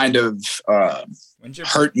that can kind of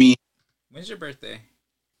hurt me. When's your birthday?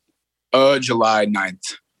 July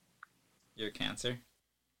 9th. You're a Cancer?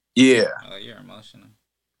 Yeah. Oh, you're emotional.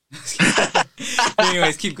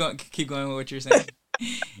 Anyways, keep going with what you're saying.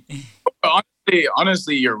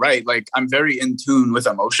 Honestly, you're right. Like, I'm very in tune with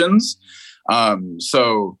emotions.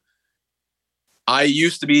 So I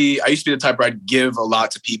used to be the type where I'd give a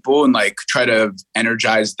lot to people and like try to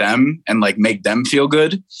energize them and like make them feel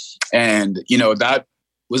good. And, you know, that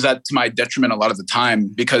to my detriment a lot of the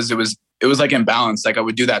time because it was like imbalance. Like I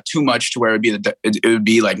would do that too much to where it would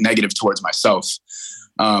be like negative towards myself.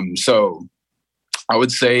 So I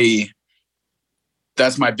would say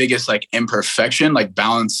that's my biggest like imperfection, like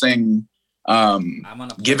balancing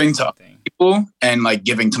giving to other people and like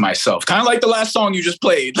giving to myself. Kind of like the last song you just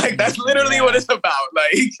played. Like that's literally what it's about.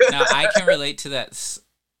 Like now I can relate to that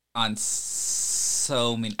on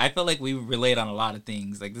so many. I feel like we relate on a lot of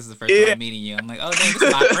things. Like this is the first time I'm meeting you. I'm like, oh dang, this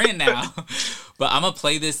is my friend now. But I'm gonna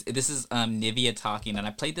play this. This is Nivea talking, and I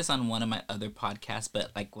played this on one of my other podcasts. But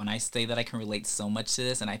like when I say that I can relate so much to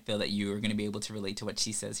this, and I feel that you are gonna be able to relate to what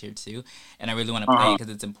she says here too. And I really want to play it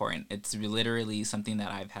because it's important. It's literally something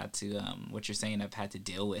that I've had to what you're saying I've had to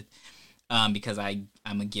deal with because I'm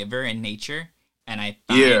a giver in nature, and I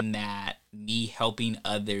find that me helping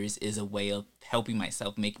others is a way of helping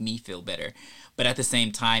myself make me feel better. But at the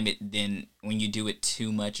same time, then when you do it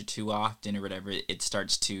too much or too often or whatever, it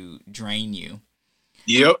starts to drain you.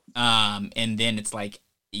 Yep. And then it's like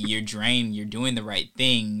you're drained, you're doing the right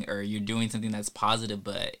thing or you're doing something that's positive,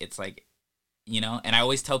 but it's like, you know, and I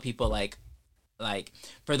always tell people like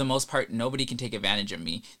for the most part, nobody can take advantage of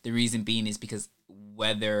me. The reason being is because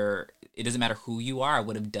whether it doesn't matter who you are, I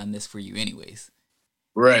would have done this for you anyways.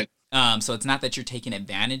 Right. So it's not that you're taking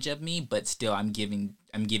advantage of me, but still I'm giving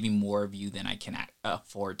more of you than I can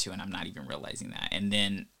afford to, and I'm not even realizing that. And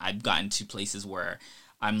then I've gotten to places where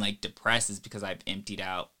I'm like depressed is because I've emptied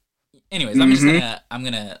out. Anyways, I'm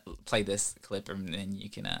gonna play this clip and then we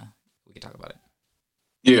can talk about it.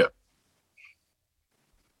 Yeah.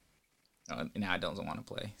 Oh, now I don't want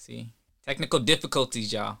to play. See, technical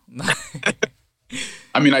difficulties, y'all.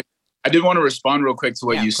 I mean, I did want to respond real quick to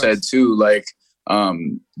what you said too. Like,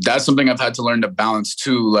 that's something I've had to learn to balance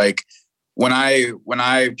too. Like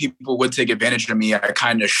when people would take advantage of me, I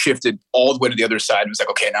kind of shifted all the way to the other side. It was like,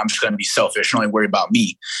 okay, now I'm just going to be selfish and only worry about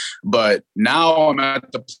me. But now I'm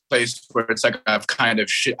at the place where it's like, I've kind of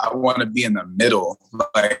I want to be in the middle.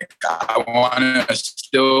 Like I want to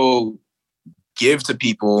still give to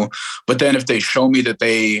people, but then if they show me that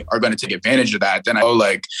they are going to take advantage of that, then I go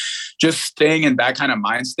like just staying in that kind of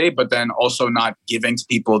mind state, but then also not giving to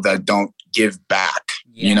people that don't give back,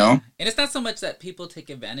 you know? And it's not so much that people take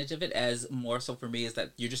advantage of it as more so for me is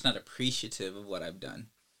that you're just not appreciative of what I've done.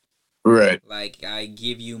 Right. Like I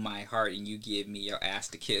give you my heart and you give me your ass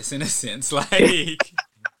to kiss in a sense. Like it'd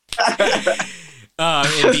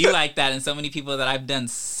be like that. And so many people that I've done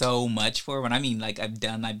so much for, when I mean like I've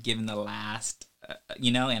given the last,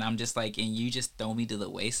 you know, and I'm just like, and you just throw me to the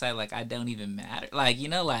wayside. Like I don't even matter. Like, you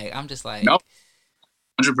know, like I'm just like, nope.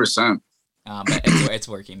 100%. But it's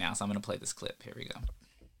working now. So I'm going to play this clip. Here we go.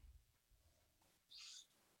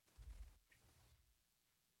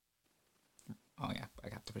 Oh yeah. I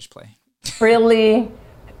got to push play. Really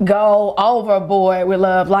go overboard with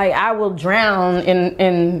love. Like I will drown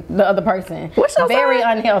in the other person. What's your very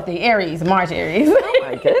sign? Unhealthy. Aries, March Aries. Oh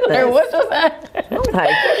my goodness. What's your sign? Oh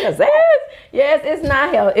my goodness. Yes, it's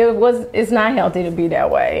not healthy. It's not healthy to be that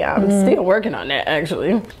way. I'm still working on that,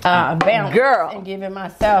 actually. Balance, girl, and giving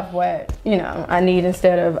myself what I need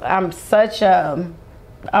instead of I'm such a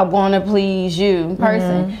want to please you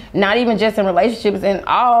person. Not even just in relationships, in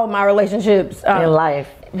all my relationships in life.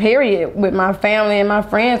 Period. With my family and my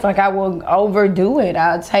friends, like I will overdo it.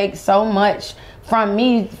 I'll take so much from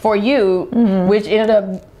me for you, which ended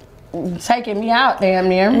up taking me out damn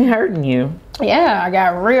near. And hurting you. Yeah, I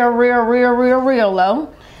got real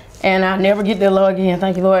low. And I'll never get that low again,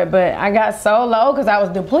 thank you, Lord. But I got so low because I was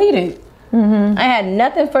depleted. I had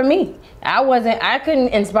nothing for me. I couldn't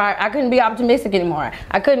inspire, I couldn't be optimistic anymore.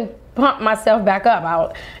 I couldn't pump myself back up.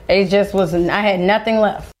 I had nothing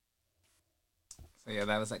left. So yeah,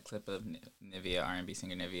 that was that clip of Nivea, R&B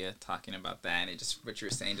singer Nivea, talking about that. And it just, what you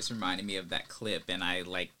were saying just reminded me of that clip. And I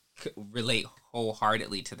like relate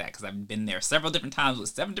wholeheartedly to that because I've been there several different times with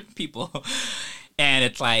 7 different people. And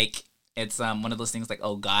it's like, it's one of those things like,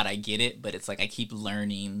 oh God, I get it, but it's like I keep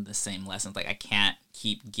learning the same lessons. Like I can't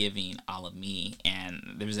keep giving all of me.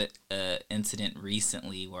 And there's a incident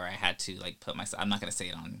recently where I had to like put myself. I'm not gonna say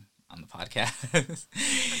it on the podcast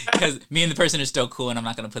because me and the person are still cool, and I'm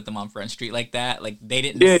not gonna put them on Front Street like that. Like they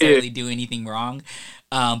didn't necessarily do anything wrong,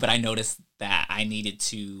 but I noticed that I needed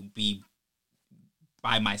to be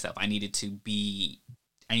by myself. I needed to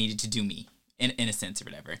do me. In a sense or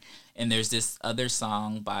whatever. And there's this other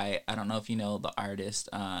song by, I don't know if you know the artist,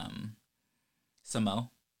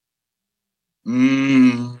 Samo.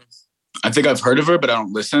 I think I've heard of her, but I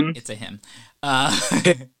don't listen. It's a him.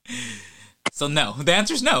 So no, the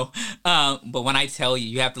answer is no. But when I tell you,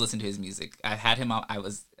 you have to listen to his music. I had him on, I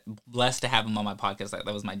was blessed to have him on my podcast. That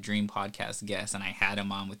was my dream podcast guest. And I had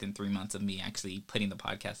him on within 3 months of me actually putting the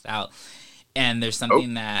podcast out. And there's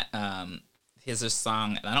something that, here's a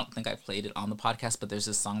song, and I don't think I played it on the podcast, but there's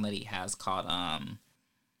this song that he has called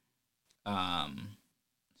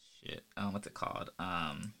what's it called?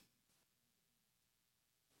 Hold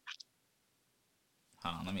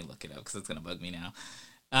on, let me look it up because it's gonna bug me now.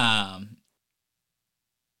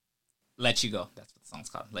 Let You Go. That's what the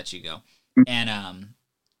song's called. Let You Go. And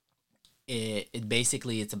it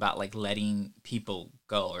basically, it's about like letting people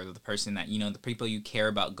go, or the person that, the people you care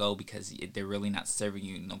about go because they're really not serving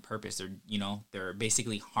you no purpose, or, they're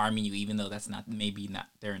basically harming you, even though that's maybe not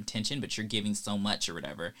their intention, but you're giving so much or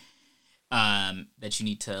whatever, that you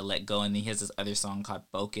need to let go. And then he has this other song called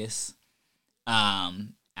Focus.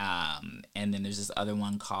 And then there's this other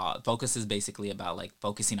one called Focus, is basically about like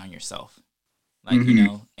focusing on yourself. Like,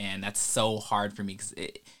 and that's so hard for me because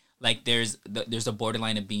there's a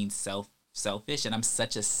borderline of being selfish, and I'm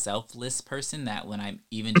such a selfless person that when I'm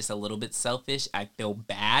even just a little bit selfish, I feel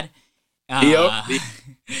bad. So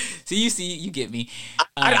you get me.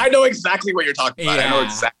 I know exactly what you're talking about. Yeah. I know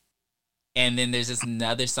exactly. And then there's this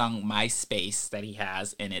another song, My Space, that he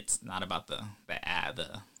has, and it's not about the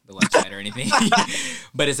website or anything,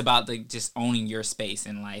 but it's about just owning your space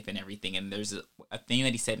in life and everything. And there's a thing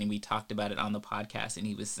that he said, and we talked about it on the podcast, and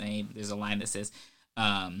he was saying, there's a line that says,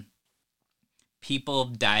 people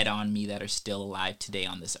died on me that are still alive today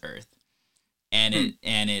on this earth. And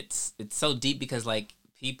it's so deep because like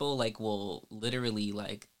people like will literally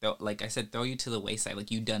like I said, throw you to the wayside. Like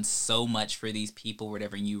you've done so much for these people or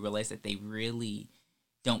whatever, and you realize that they really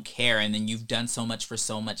don't care. And then you've done so much for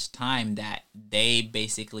so much time that they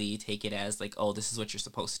basically take it as like, oh, this is what you're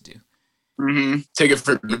supposed to do. Take it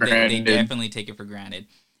for granted. They definitely take it for granted.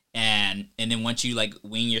 And then once you like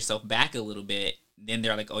wean yourself back a little bit, then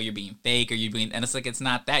they're like, oh, you're being fake, or you're being, and it's like, it's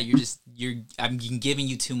not that. I'm giving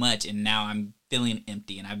you too much, and now I'm feeling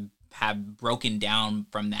empty, and I have broken down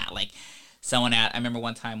from that. Like I remember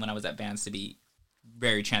one time when I was at Vans, to be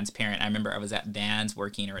very transparent, I remember I was at Vans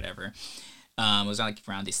working or whatever. It was like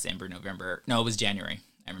around December, November. No, it was January.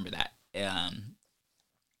 I remember that.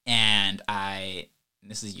 And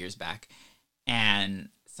this is years back, and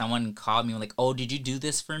someone called me like, oh, did you do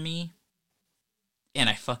this for me? And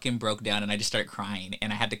I fucking broke down, and I just started crying,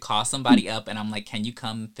 and I had to call somebody up, and I'm like, can you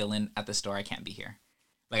come fill in at the store? I can't be here.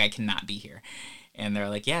 Like, I cannot be here. And they're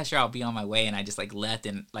like, yeah, sure, I'll be on my way. And I just like left,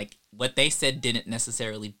 and like what they said didn't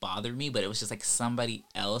necessarily bother me, but it was just like somebody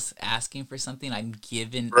else asking for something. I'm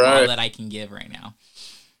giving all that I can give right now.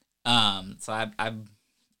 So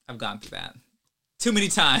I've gone through that too many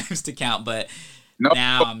times to count, but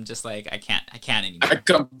now I'm just like, I can't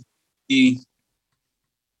anymore.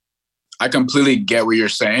 I completely get what you're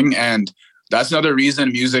saying. And that's another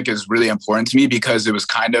reason music is really important to me, because it was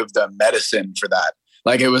kind of the medicine for that.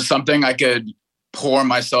 Like it was something I could pour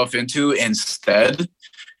myself into instead,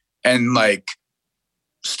 and like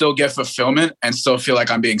still get fulfillment and still feel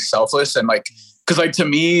like I'm being selfless. And like, cause like to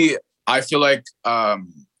me, I feel like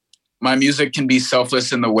my music can be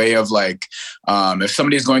selfless in the way of like, if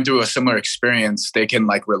somebody's going through a similar experience, they can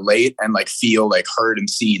like relate and like feel like heard and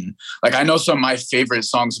seen. Like I know some of my favorite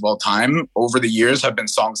songs of all time over the years have been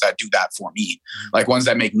songs that do that for me, like ones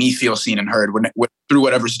that make me feel seen and heard through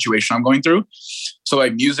whatever situation I'm going through. So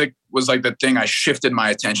like music was like the thing I shifted my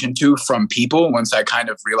attention to from people once I kind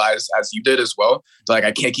of realized, as you did as well, like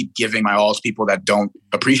I can't keep giving my all to people that don't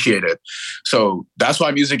appreciate it. So that's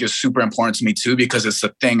why music is super important to me too, because it's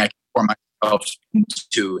the thing I can pour myself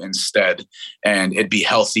into instead, and it'd be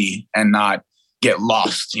healthy and not get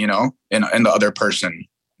lost, you know, in the other person.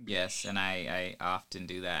 Yes, and I often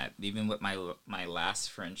do that. Even with my last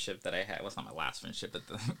friendship that I had, well, it's not my last friendship, but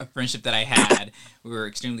a friendship that I had, we were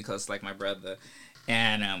extremely close, like my brother,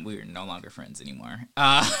 and we were no longer friends anymore.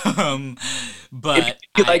 But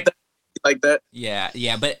you like that? You like that?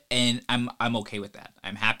 Yeah, but and I'm okay with that.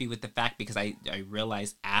 I'm happy with the fact because I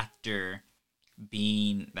realized after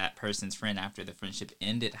being that person's friend, after the friendship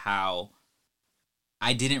ended, how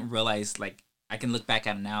I didn't realize, like, I can look back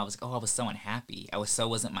at it now. I was like, oh, I was so unhappy.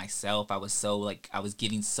 Wasn't myself. I was so like, I was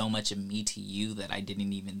giving so much of me to you that I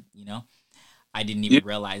didn't even, I didn't even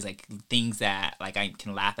realize like things that like I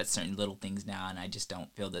can laugh at certain little things now, and I just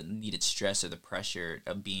don't feel the needed stress or the pressure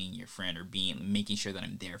of being your friend or making sure that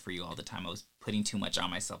I'm there for you all the time. I was putting too much on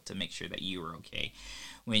myself to make sure that you were okay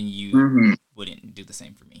when you wouldn't do the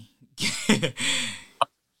same for me.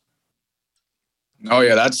 Oh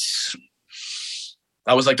yeah, that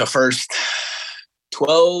was like the first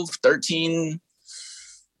 12, 13,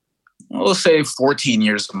 we'll say 14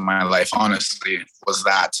 years of my life, honestly, was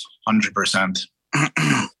that 100%.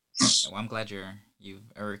 Well, I'm glad you're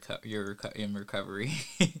in recovery.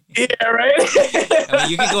 Yeah, right. I mean,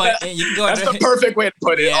 you can go. That's the perfect way to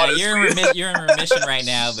put it. Yeah, honestly. you're in remission right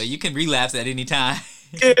now, but you can relapse at any time.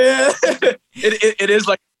 Yeah, it is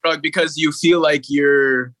like a drug because you feel like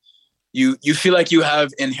you feel like you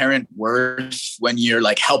have inherent worth when you're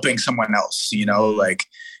like helping someone else, like,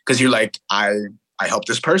 because you're like, I helped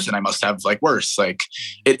this person, I must have like worth. Like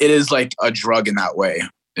it is like a drug in that way.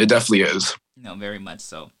 It definitely is. No, very much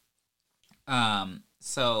so.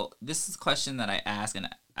 So this is a question that I ask, and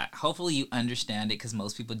hopefully you understand it, because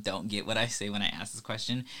most people don't get what I say when I ask this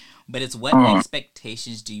question, but it's what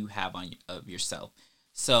expectations do you have of yourself?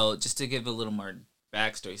 So just to give a little more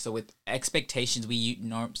backstory. So with expectations,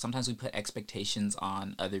 sometimes we put expectations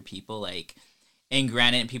on other people, like, and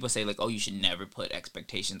granted, people say like, oh, you should never put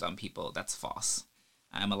expectations on people. That's false.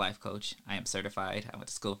 I'm a life coach. I am certified. I went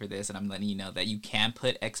to school for this, and I'm letting you know that you can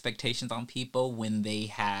put expectations on people when they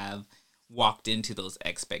have walked into those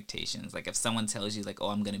expectations. Like if someone tells you like, oh,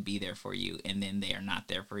 I'm going to be there for you, and then they are not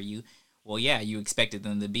there for you. Well, yeah, you expected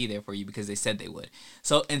them to be there for you because they said they would.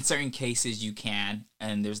 So in certain cases you can,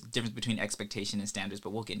 and there's a difference between expectation and standards,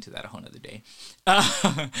 but we'll get into that a whole nother day.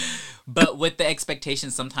 But with the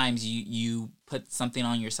expectations, sometimes you put something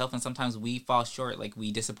on yourself, and sometimes we fall short, like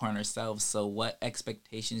we disappoint ourselves. So what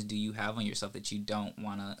expectations do you have on yourself that you don't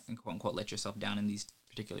want to, quote unquote, let yourself down in these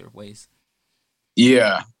particular ways?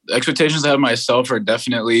 Yeah, the expectations I have myself are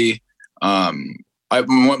definitely,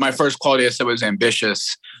 my first quality I said was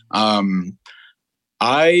ambitious.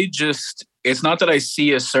 It's not that I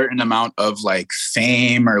see a certain amount of like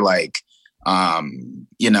fame or like,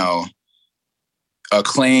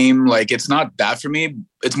 acclaim. Like it's not that for me.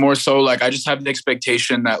 It's more so like I just have the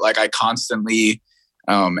expectation that like I constantly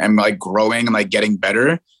am like growing and like getting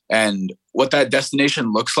better. And what that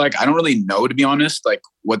destination looks like, I don't really know, to be honest, like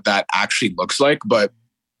what that actually looks like. But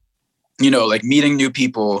like meeting new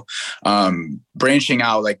people, branching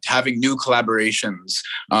out, like having new collaborations,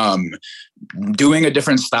 doing a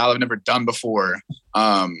different style I've never done before,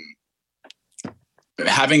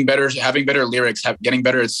 having better lyrics, getting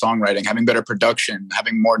better at songwriting, having better production,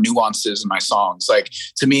 having more nuances in my songs. Like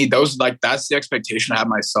to me, that's the expectation I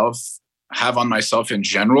have on myself in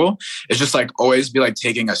general. It's just like always be like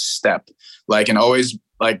taking a step, like, and always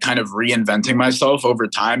like kind of reinventing myself over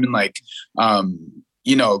time, and like,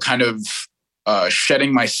 kind of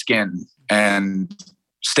shedding my skin and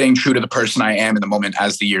staying true to the person I am in the moment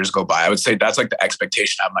as the years go by. I would say that's like the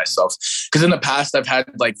expectation I have myself. Because in the past, I've had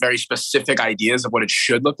like very specific ideas of what it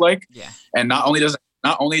should look like. Yeah. And not only does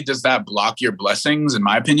that block your blessings, in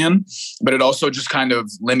my opinion, but it also just kind of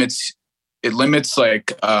limits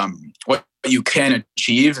like what you can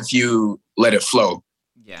achieve if you let it flow.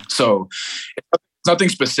 Yeah. So it's nothing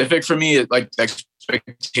specific for me. Like the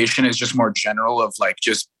expectation is just more general of like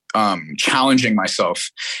just challenging myself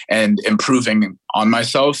and improving on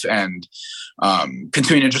myself, and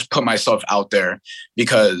continuing to just put myself out there,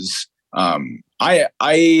 because I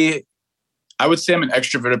would say I'm an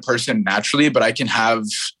extroverted person naturally, but I can have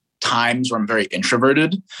times where I'm very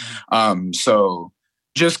introverted. So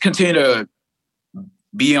just continue to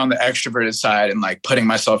be on the extroverted side and like putting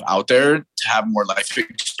myself out there to have more life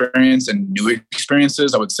experience and new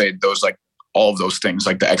experiences. I would say those, like all of those things,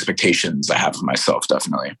 like the expectations I have for myself,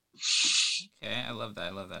 definitely. Okay, I love that. I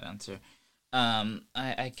love that answer.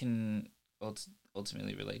 I can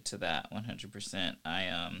ultimately relate to that 100%.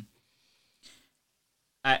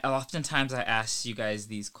 I oftentimes I ask you guys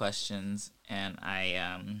these questions, and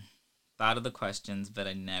I thought of the questions, but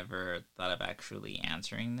I never thought of actually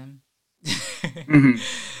answering them.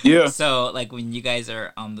 Yeah. So like when you guys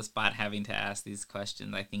are on the spot having to ask these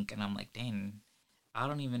questions, I think, and I'm like, dang, I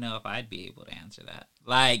don't even know if I'd be able to answer that.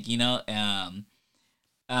 Like, because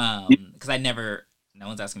no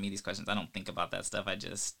one's asking me these questions. I don't think about that stuff.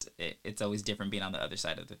 It's always different being on the other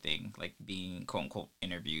side of the thing, like being quote unquote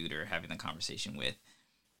interviewed or having the conversation with.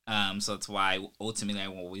 So that's why ultimately I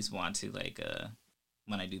always want to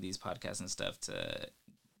when I do these podcasts and stuff to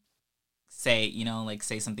say,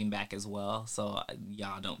 say something back as well. So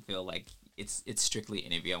y'all don't feel like it's strictly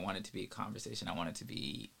an interview. I want it to be a conversation. I want it to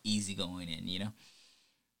be easygoing and,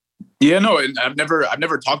 Yeah, no, and I've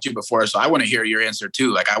never talked to you before, so I want to hear your answer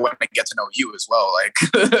too. Like, I want to get to know you as well. Like,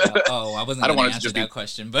 I wasn't going to answer that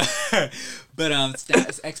question, but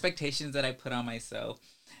expectations that I put on myself.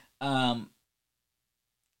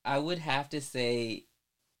 I would have to say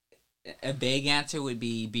a vague answer would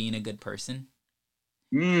be being a good person.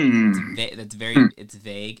 It's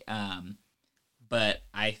vague. But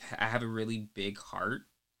I have a really big heart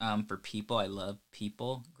for people. I love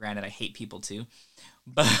people. Granted, I hate people too.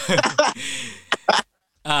 But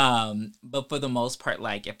for the most part,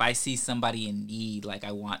 like if I see somebody in need, like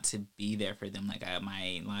I want to be there for them. Like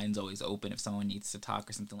my line's always open if someone needs to talk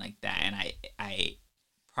or something like that. And I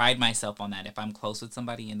pride myself on that. If I'm close with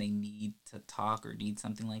somebody and they need to talk or need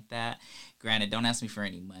something like that, granted, don't ask me for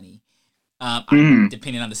any money.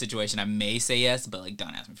 Depending on the situation, I may say yes, but like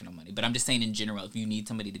don't ask me for no money. But I'm just saying in general, if you need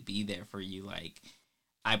somebody to be there for you, like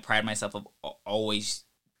I pride myself of always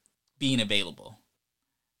being available.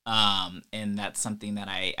 And that's something that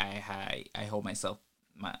I hold myself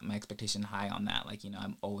my expectation high on that. Like,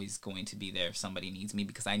 I'm always going to be there if somebody needs me,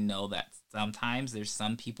 because I know that sometimes there's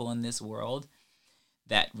some people in this world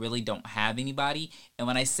that really don't have anybody. And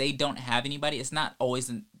when I say don't have anybody, it's not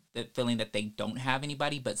always the feeling that they don't have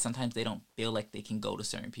anybody, but sometimes they don't feel like they can go to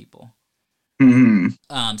certain people.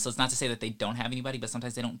 So it's not to say that they don't have anybody, but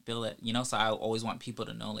sometimes they don't feel it, so I always want people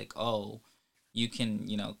to know, like, oh, you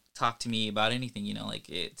can, talk to me about anything, like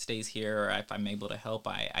it stays here, or if I'm able to help,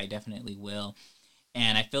 I definitely will.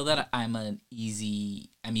 And I feel that I'm easy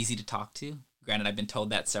to talk to. Granted, I've been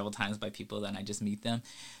told that several times by people that I just meet them.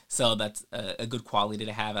 So that's a good quality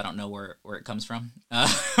to have. I don't know where it comes from.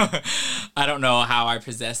 I don't know how I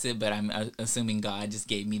possess it, but I'm assuming God just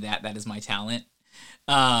gave me that. That is my talent.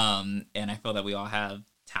 And I feel that we all have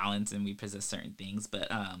talents and we possess certain things.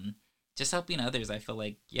 But just helping others, I feel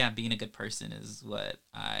like, being a good person is what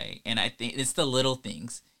I think it's the little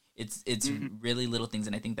things. It's really little things,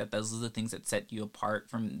 and I think that those are the things that set you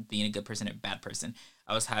apart from being a good person or a bad person.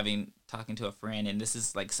 I was talking to a friend, and this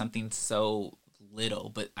is like something so little,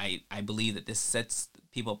 but I believe that this sets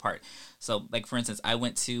people apart. So, like for instance, I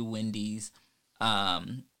went to Wendy's a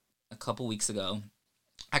couple weeks ago,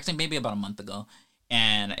 actually maybe about a month ago,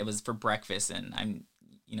 and it was for breakfast. And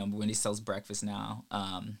Wendy's sells breakfast now.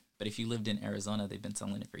 But if you lived in Arizona, they've been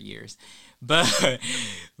selling it for years. But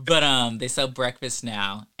they sell breakfast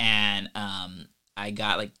now, and I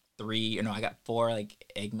got I got 4 like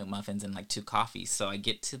egg McMuffins and like 2 coffees. So I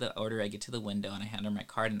get to the window, and I hand her my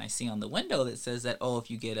card, and I see on the window that says that, oh,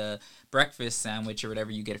 if you get a breakfast sandwich or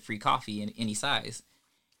whatever, you get a free coffee in any size.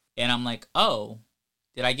 And I'm like, oh,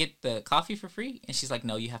 did I get the coffee for free? And she's like,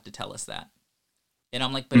 no, you have to tell us that. And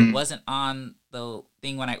I'm like, but it wasn't on the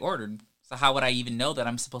thing when I ordered. So how would I even know that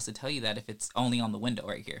I'm supposed to tell you that if it's only on the window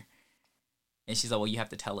right here? And she's like, well, you have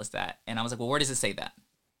to tell us that. And I was like, well, where does it say that?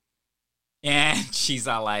 And she's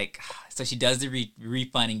all like, so she does the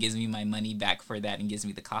refund and gives me my money back for that and gives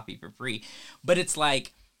me the coffee for free. But it's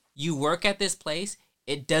like, you work at this place,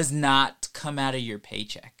 it does not come out of your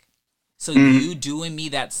paycheck. So you doing me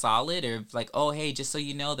that solid, or like, oh, hey, just so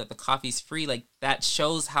you know that the coffee's free, like that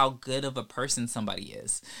shows how good of a person somebody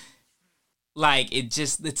is. Like,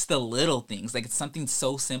 it's the little things. Like, it's something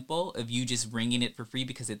so simple of you just ringing it for free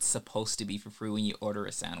because it's supposed to be for free when you order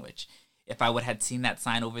a sandwich. If I would have seen that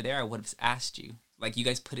sign over there, I would have asked you. Like, you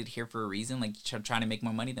guys put it here for a reason. Like, you're trying to make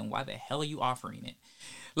more money, then why the hell are you offering it?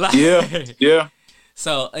 Like, yeah.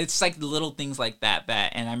 So, it's like the little things like that.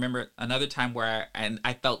 And I remember another time where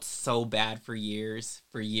I felt so bad for years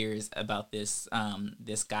about this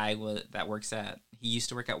this guy that works he used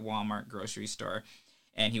to work at Walmart grocery store,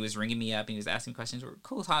 and he was ringing me up and he was asking questions. We're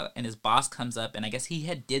cool, and his boss comes up, and I guess he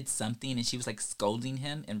had did something, and she was like scolding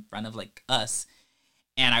him in front of like us.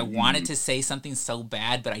 And I wanted to say something so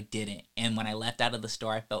bad, but I didn't. And when I left out of the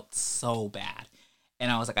store, I felt so bad.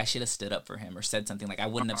 And I was like, I should have stood up for him or said something. Like, I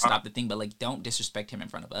wouldn't have stopped the thing, but like, don't disrespect him in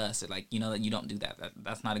front of us. Or like, you know, that you don't do that.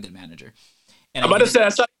 That's not a good manager. And I'm about to say,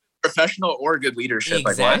 that's not professional or good leadership.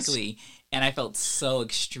 Exactly. Like, and I felt so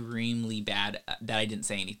extremely bad that I didn't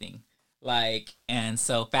say anything. Like, and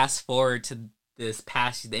so fast forward to the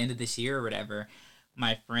end of this year or whatever,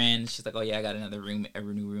 my friend, she's like, oh yeah, I got a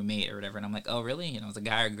new roommate or whatever. And I'm like, oh really? You know, it's a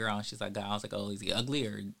guy or a girl? And she's like, guy. I was like, oh, is he ugly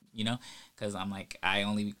or, you know? Because I'm like,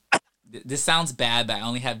 this sounds bad, but I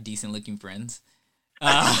only have decent looking friends.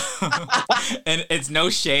 And it's no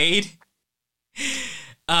shade.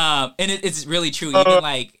 And it's really true. Even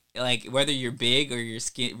like whether you're big or you're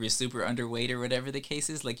super underweight or whatever the case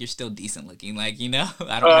is, like you're still decent looking. Like, you know,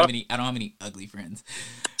 I don't have any ugly friends.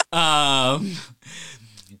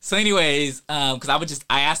 So anyways, because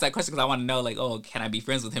I asked that question because I want to know, like, oh, can I be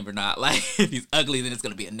friends with him or not? Like, if he's ugly, then it's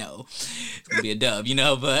going to be a no. It's going to be a dub, you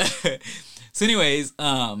know? But, so anyways,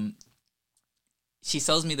 she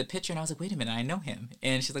shows me the picture, and I was like, wait a minute, I know him.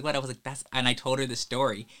 And she's like, what? I was like, and I told her the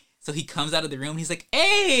story. So he comes out of the room, and he's like,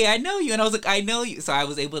 hey, I know you. And I was like, I know you. So I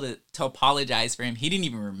was able to apologize for him. He didn't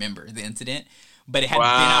even remember the incident, but it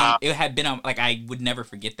had been on, like, I would never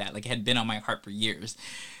forget that. Like, it had been on my heart for years.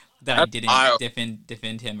 That I didn't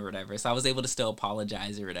defend him or whatever. So I was able to still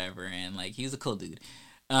apologize or whatever. And like, he was a cool dude.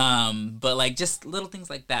 But like just little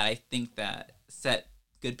things like that, I think that set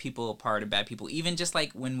good people apart and bad people. Even just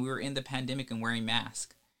like when we were in the pandemic and wearing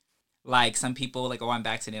masks. Like some people like, oh, I'm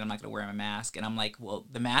vaccinated, I'm not going to wear my mask. And I'm like, well,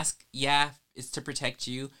 the mask, yeah, it's to protect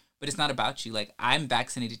you, but it's not about you. Like I'm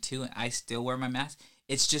vaccinated too and I still wear my mask.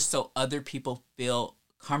 It's just so other people feel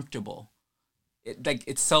comfortable.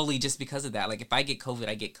 It's solely just because of that. Like if I get COVID,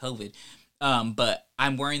 I get COVID. But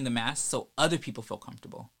I'm wearing the mask so other people feel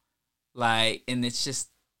comfortable. Like, and it's just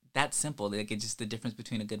that simple. Like it's just the difference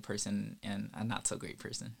between a good person and a not so great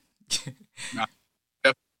person. No,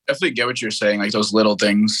 definitely get what you're saying. Like those little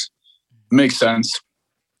things makes sense.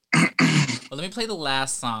 Well, let me play the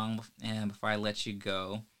last song and before I let you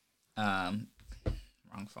go. Wrong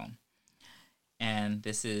phone. And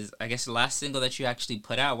this is, I guess, the last single that you actually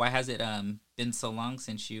put out. Why has it been so long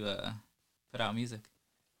since you put out music?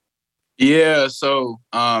 Yeah, so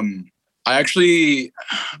I actually,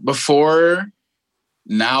 before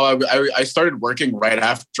now, I started working right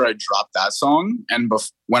after I dropped that song. And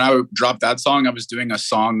when I dropped that song, I was doing a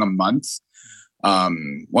song a month,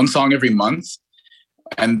 one song every month.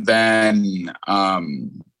 And then I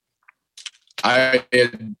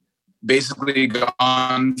had basically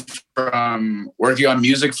gone from working on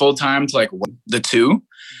music full time to like the two.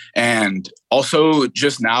 And also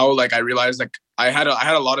just now, like I realized like I had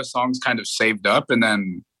a lot of songs kind of saved up, and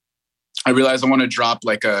then I realized I want to drop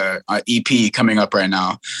like a EP coming up right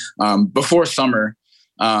now before summer.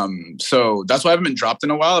 So that's why I haven't been dropped in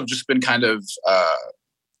a while. I've just been kind of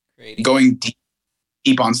going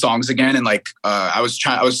deep on songs again. And like I was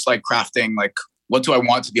like crafting like, what do I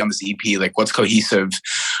want to be on this EP? Like what's cohesive?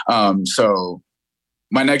 So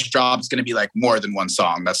my next drop is going to be like more than one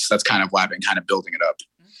song. That's kind of why I've been kind of building it up.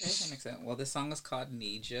 Okay, that makes sense. Well, this song is called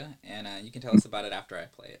Need Ya, and you can tell us about it after I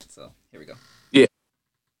play it. So here we go. Yeah.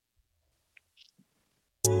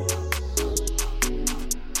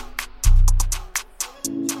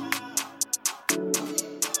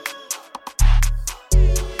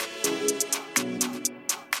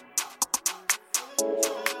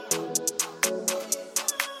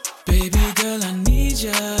 Baby girl, I need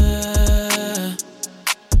ya.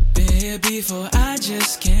 Baby, for I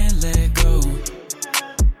just can't let go.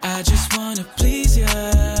 I just wanna please ya.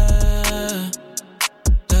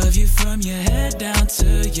 Love you from your head down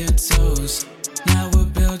to your toes. Now we're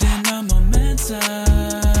building a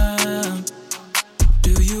momentum.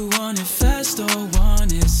 Do you want it fast or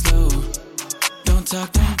want it slow? Don't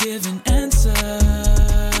talk, don't give an answer.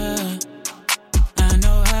 I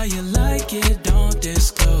know how you like it, don't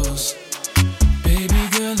disclose. Baby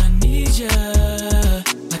girl, I need ya,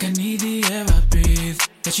 like I need the air I breathe.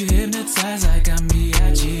 That you hypnotize like I'm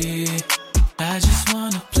B.I.G. I just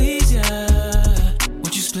wanna please ya.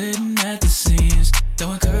 Want you splitting at the seams,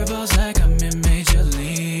 throwing curveballs like I'm in Major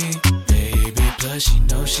League. Baby, plus she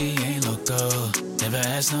knows she ain't local. Never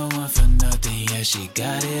asked no one for nothing, yeah, she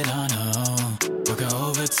got it on her own. Working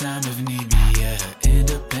overtime if need be, yeah, her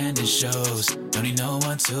independent shows. Don't need no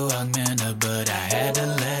one to augment her, but I had to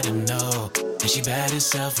let him know. And she bad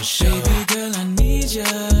herself for sure. Baby girl, I need ya.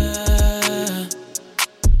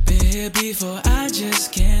 Baby, for I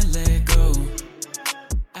just can't let go.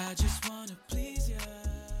 I just wanna please ya.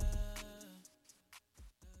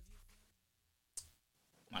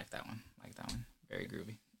 Like that one. Very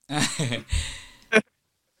groovy.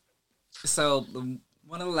 So,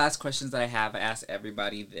 one of the last questions that I have, I ask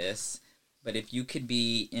everybody this, but if you could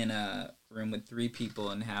be in a room with 3 people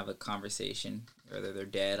and have a conversation, whether they're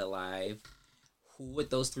dead, alive, who would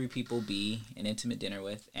those 3 people be, an intimate dinner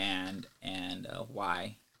with, and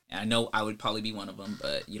why? And I know I would probably be one of them,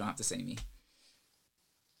 but you don't have to say me.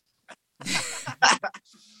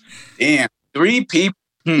 Damn, 3 people.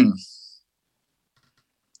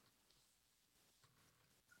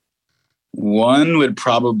 One would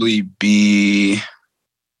probably be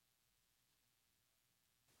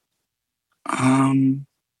I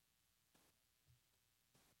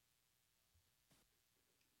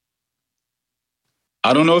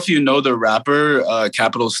don't know if you know the rapper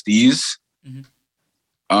Capital Steez.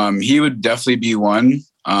 Mm-hmm. He would definitely be one.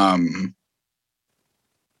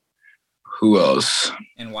 Who else?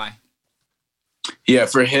 And why? Yeah,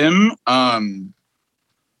 for him, I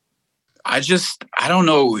don't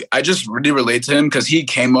know. I just really relate to him because he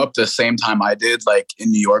came up the same time I did, like in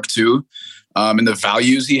New York too. And the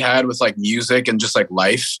values he had with like music and just like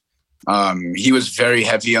life. He was very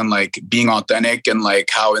heavy on like being authentic and like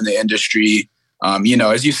how in the industry,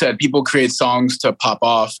 as you said, people create songs to pop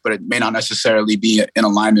off, but it may not necessarily be in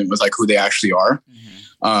alignment with like who they actually are.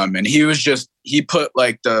 Mm-hmm. And he put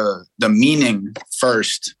like the meaning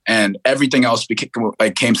first and everything else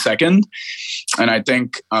came second. And I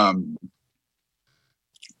think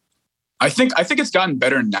it's gotten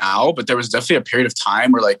better now, but there was definitely a period of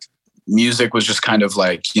time where like music was just kind of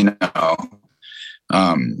like, you have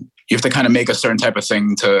to kind of make a certain type of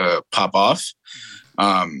thing to pop off.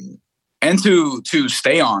 And to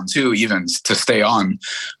stay on too, even to stay on.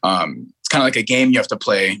 It's kind of like a game you have to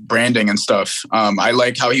play, branding and stuff. I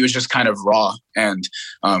like how he was just kind of raw. And,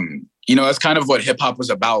 that's kind of what hip hop was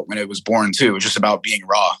about when it was born too. It was just about being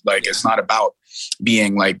raw. Like, It's not about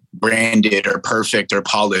being like branded or perfect or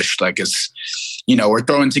polished. Like it's, we're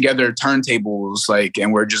throwing together turntables, like,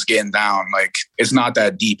 and we're just getting down. Like, it's not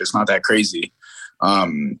that deep. It's not that crazy.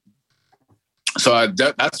 So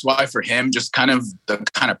that's why for him, just kind of the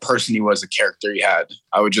kind of person he was, the character he had,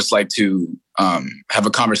 I would just like to have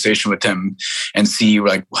a conversation with him and see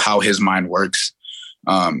like how his mind works.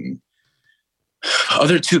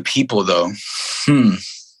 Other 2 people though.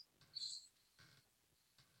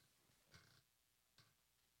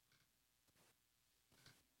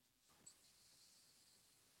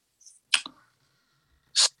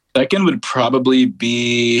 Second would probably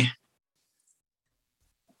be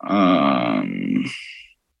I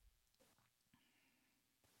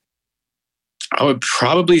would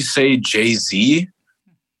probably say Jay-Z,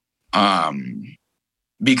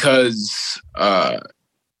 because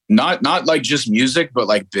not like just music, but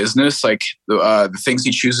like business, like the things he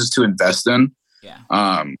chooses to invest in.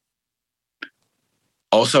 Yeah.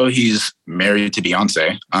 Also, he's married to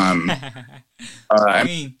Beyonce.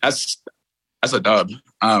 That's a dub.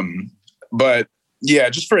 But yeah,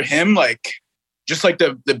 just for him, like just like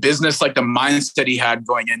the business, like the mindset he had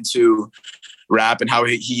going into rap and how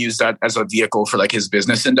he used that as a vehicle for like his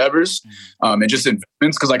business endeavors, and just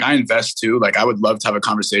investments. Cause like I invest too. Like I would love to have a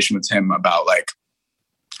conversation with him about like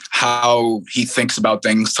how he thinks about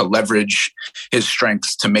things to leverage his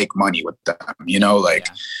strengths to make money with them,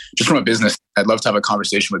 just from a business, I'd love to have a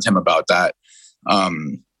conversation with him about that.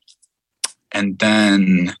 And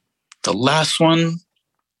then the last one,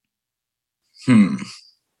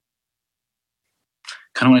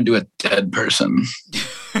 kind of want to do a dead person.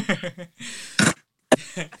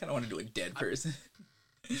 I kind of want to do a dead person.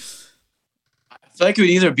 I feel like it would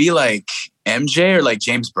either be like MJ or like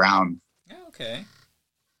James Brown. Oh, okay.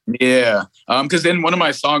 Yeah. Because in one of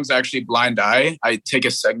my songs, actually, Blind Eye, I take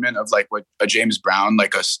a segment of like what a James Brown,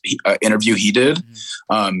 like a interview he did. It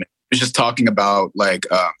was just talking about like,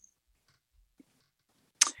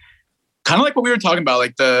 kind of like what we were talking about,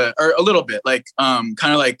 like or a little bit, like kind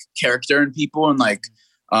of like character in people and like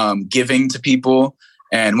giving to people.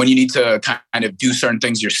 And when you need to kind of do certain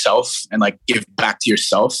things yourself and like give back to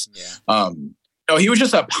yourself. Yeah. He was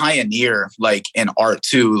just a pioneer, like in art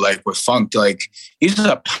too, like with funk, like he's just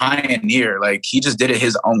a pioneer. Like he just did it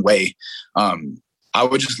his own way. I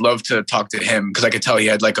would just love to talk to him because I could tell he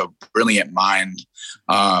had like a brilliant mind.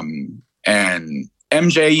 And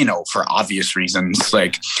MJ, for obvious reasons,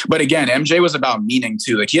 like, but again, MJ was about meaning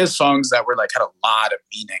too. Like he has songs that were like had a lot of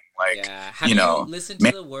meaning. Like, have you listened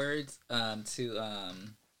to the words to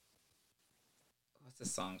what's the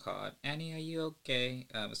song called? Annie, are you okay?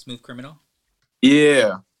 Smooth Criminal.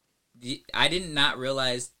 Yeah. I did not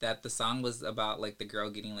realize that the song was about like the girl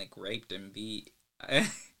getting like raped and beat.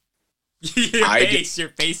 Your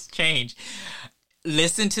face changed.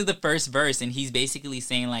 Listen to the first verse, and he's basically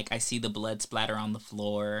saying like, "I see the blood splatter on the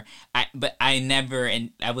floor." But I never,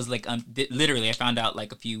 and I was like, literally, I found out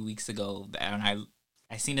like a few weeks ago, and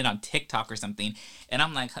I seen it on TikTok or something, and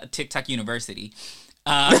I'm like, TikTok University.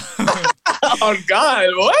 Oh God,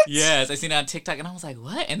 what? Yes, I seen it on TikTok, and I was like,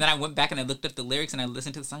 what? And then I went back and I looked up the lyrics and I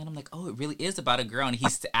listened to the song, and I'm like, oh, it really is about a girl, and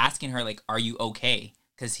he's asking her like, "Are you okay?"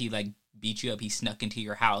 Because he like beat you up, he snuck into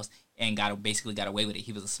your house and basically got away with it.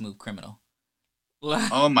 He was a smooth criminal.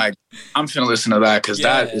 Oh my! I'm finna listen to that because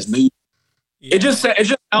that is new. Yeah. It just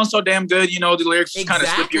sounds so damn good. You know, the lyrics just kind of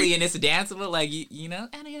slip your... and it's danceable. Like you know,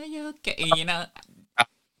 and you okay? You know,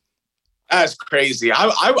 that's crazy.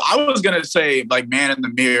 I was gonna say like "Man in the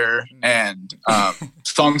Mirror" and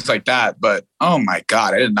songs like that, but oh my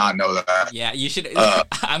God, I did not know that. Yeah, you should.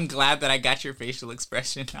 I'm glad that I got your facial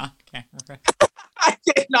expression on camera. I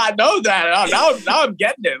did not know that. Now I'm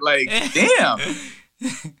getting it. Like, damn.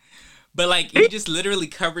 But like he just literally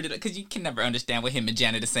covered it because you can never understand what him and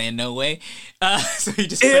Janet are saying. No way. So he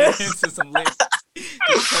just put it into some lyrics,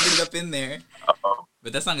 just covered it up in there. Uh-oh.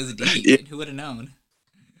 But that song is deep. Yeah. Who would have known?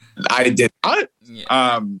 I did not.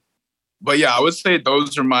 Yeah. But yeah, I would say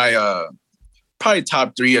those are my probably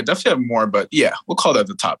top three. I definitely have more, but yeah, we'll call that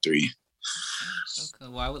the top three.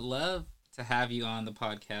 Okay. Well, I would love to have you on the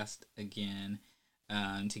podcast again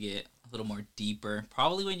to get a little more deeper.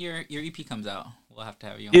 Probably when your EP comes out, we'll have to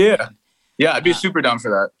have you on. Yeah. Again. Yeah, I'd be super down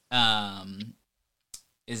for that.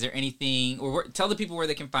 Is there anything, or tell the people where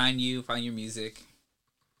they can find you, find your music?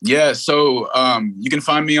 Yeah, so you can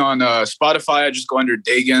find me on Spotify. I just go under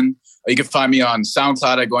Dagan. You can find me on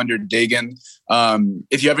SoundCloud. I go under Dagan.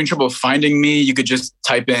 If you're having trouble finding me, you could just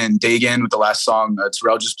type in Dagan with the last song.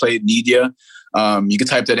 Terrell just played Need Ya. You could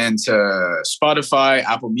type that into Spotify,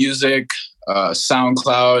 Apple Music,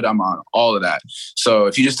 SoundCloud. I'm on all of that. So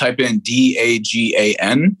if you just type in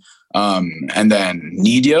DAGAN, and then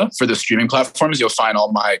Need Ya for the streaming platforms, you'll find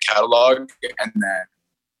all my catalog. And then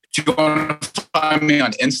if you want to find me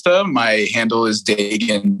on Insta, my handle is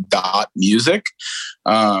dagan.music.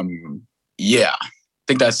 Yeah, I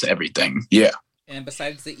think that's everything. Yeah. And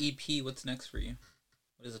besides the EP, what's next for you?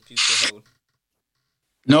 What does the future hold?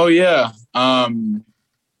 No, yeah.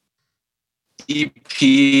 EP,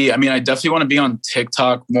 I mean, I definitely want to be on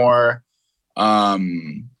TikTok more.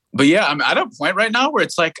 But yeah, I'm at a point right now where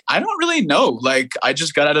it's like, I don't really know. Like, I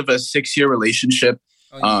just got out of a 6-year relationship.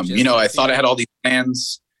 You know, I thought I had all these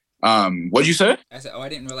plans. What'd you say? I said, I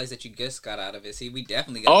didn't realize that you just got out of it. See, we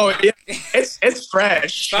definitely got yeah, it's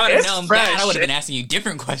fresh. If I would have known that, I would have been asking you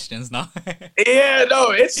different questions, no? Yeah,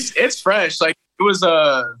 no, it's fresh. Like, it was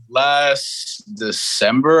last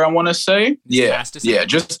December, I want to say. Yeah,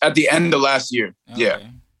 just at the end of last year. Okay. Yeah.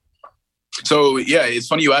 So, yeah, it's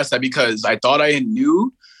funny you asked that because I thought I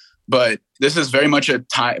knew, but this is very much a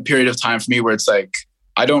period of time for me where it's like,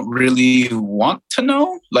 I don't really want to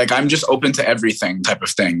know. Like, I'm just open to everything type of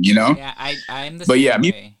thing, you know? Yeah, I'm the same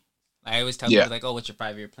way. I always tell people, like, oh, what's your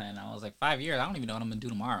 5-year plan? I was like, 5 years? I don't even know what I'm going to do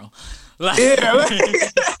tomorrow.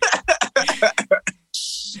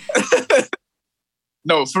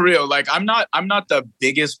 No, for real. Like, I'm not the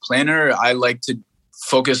biggest planner. I like to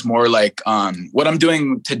focus more like on what I'm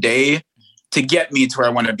doing today to get me to where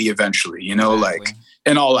I want to be eventually, you know, like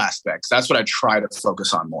in all aspects. That's what I try to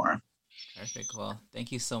focus on more. Perfect. Well,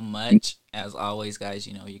 thank you so much. As always, guys,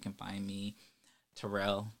 you know, you can find me,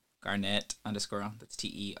 Terrell Garnett _ that's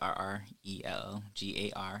TerrelGarnett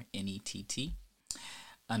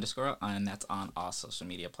 _ and that's on all social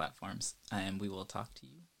media platforms. And we will talk to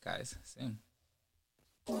you guys soon.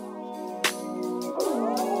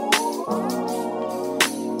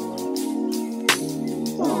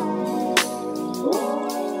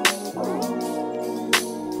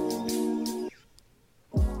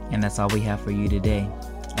 And that's all we have for you today.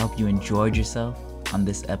 I hope you enjoyed yourself on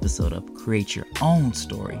this episode of Create Your Own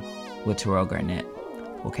Story with Terrell Garnett.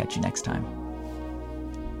 We'll catch you next time.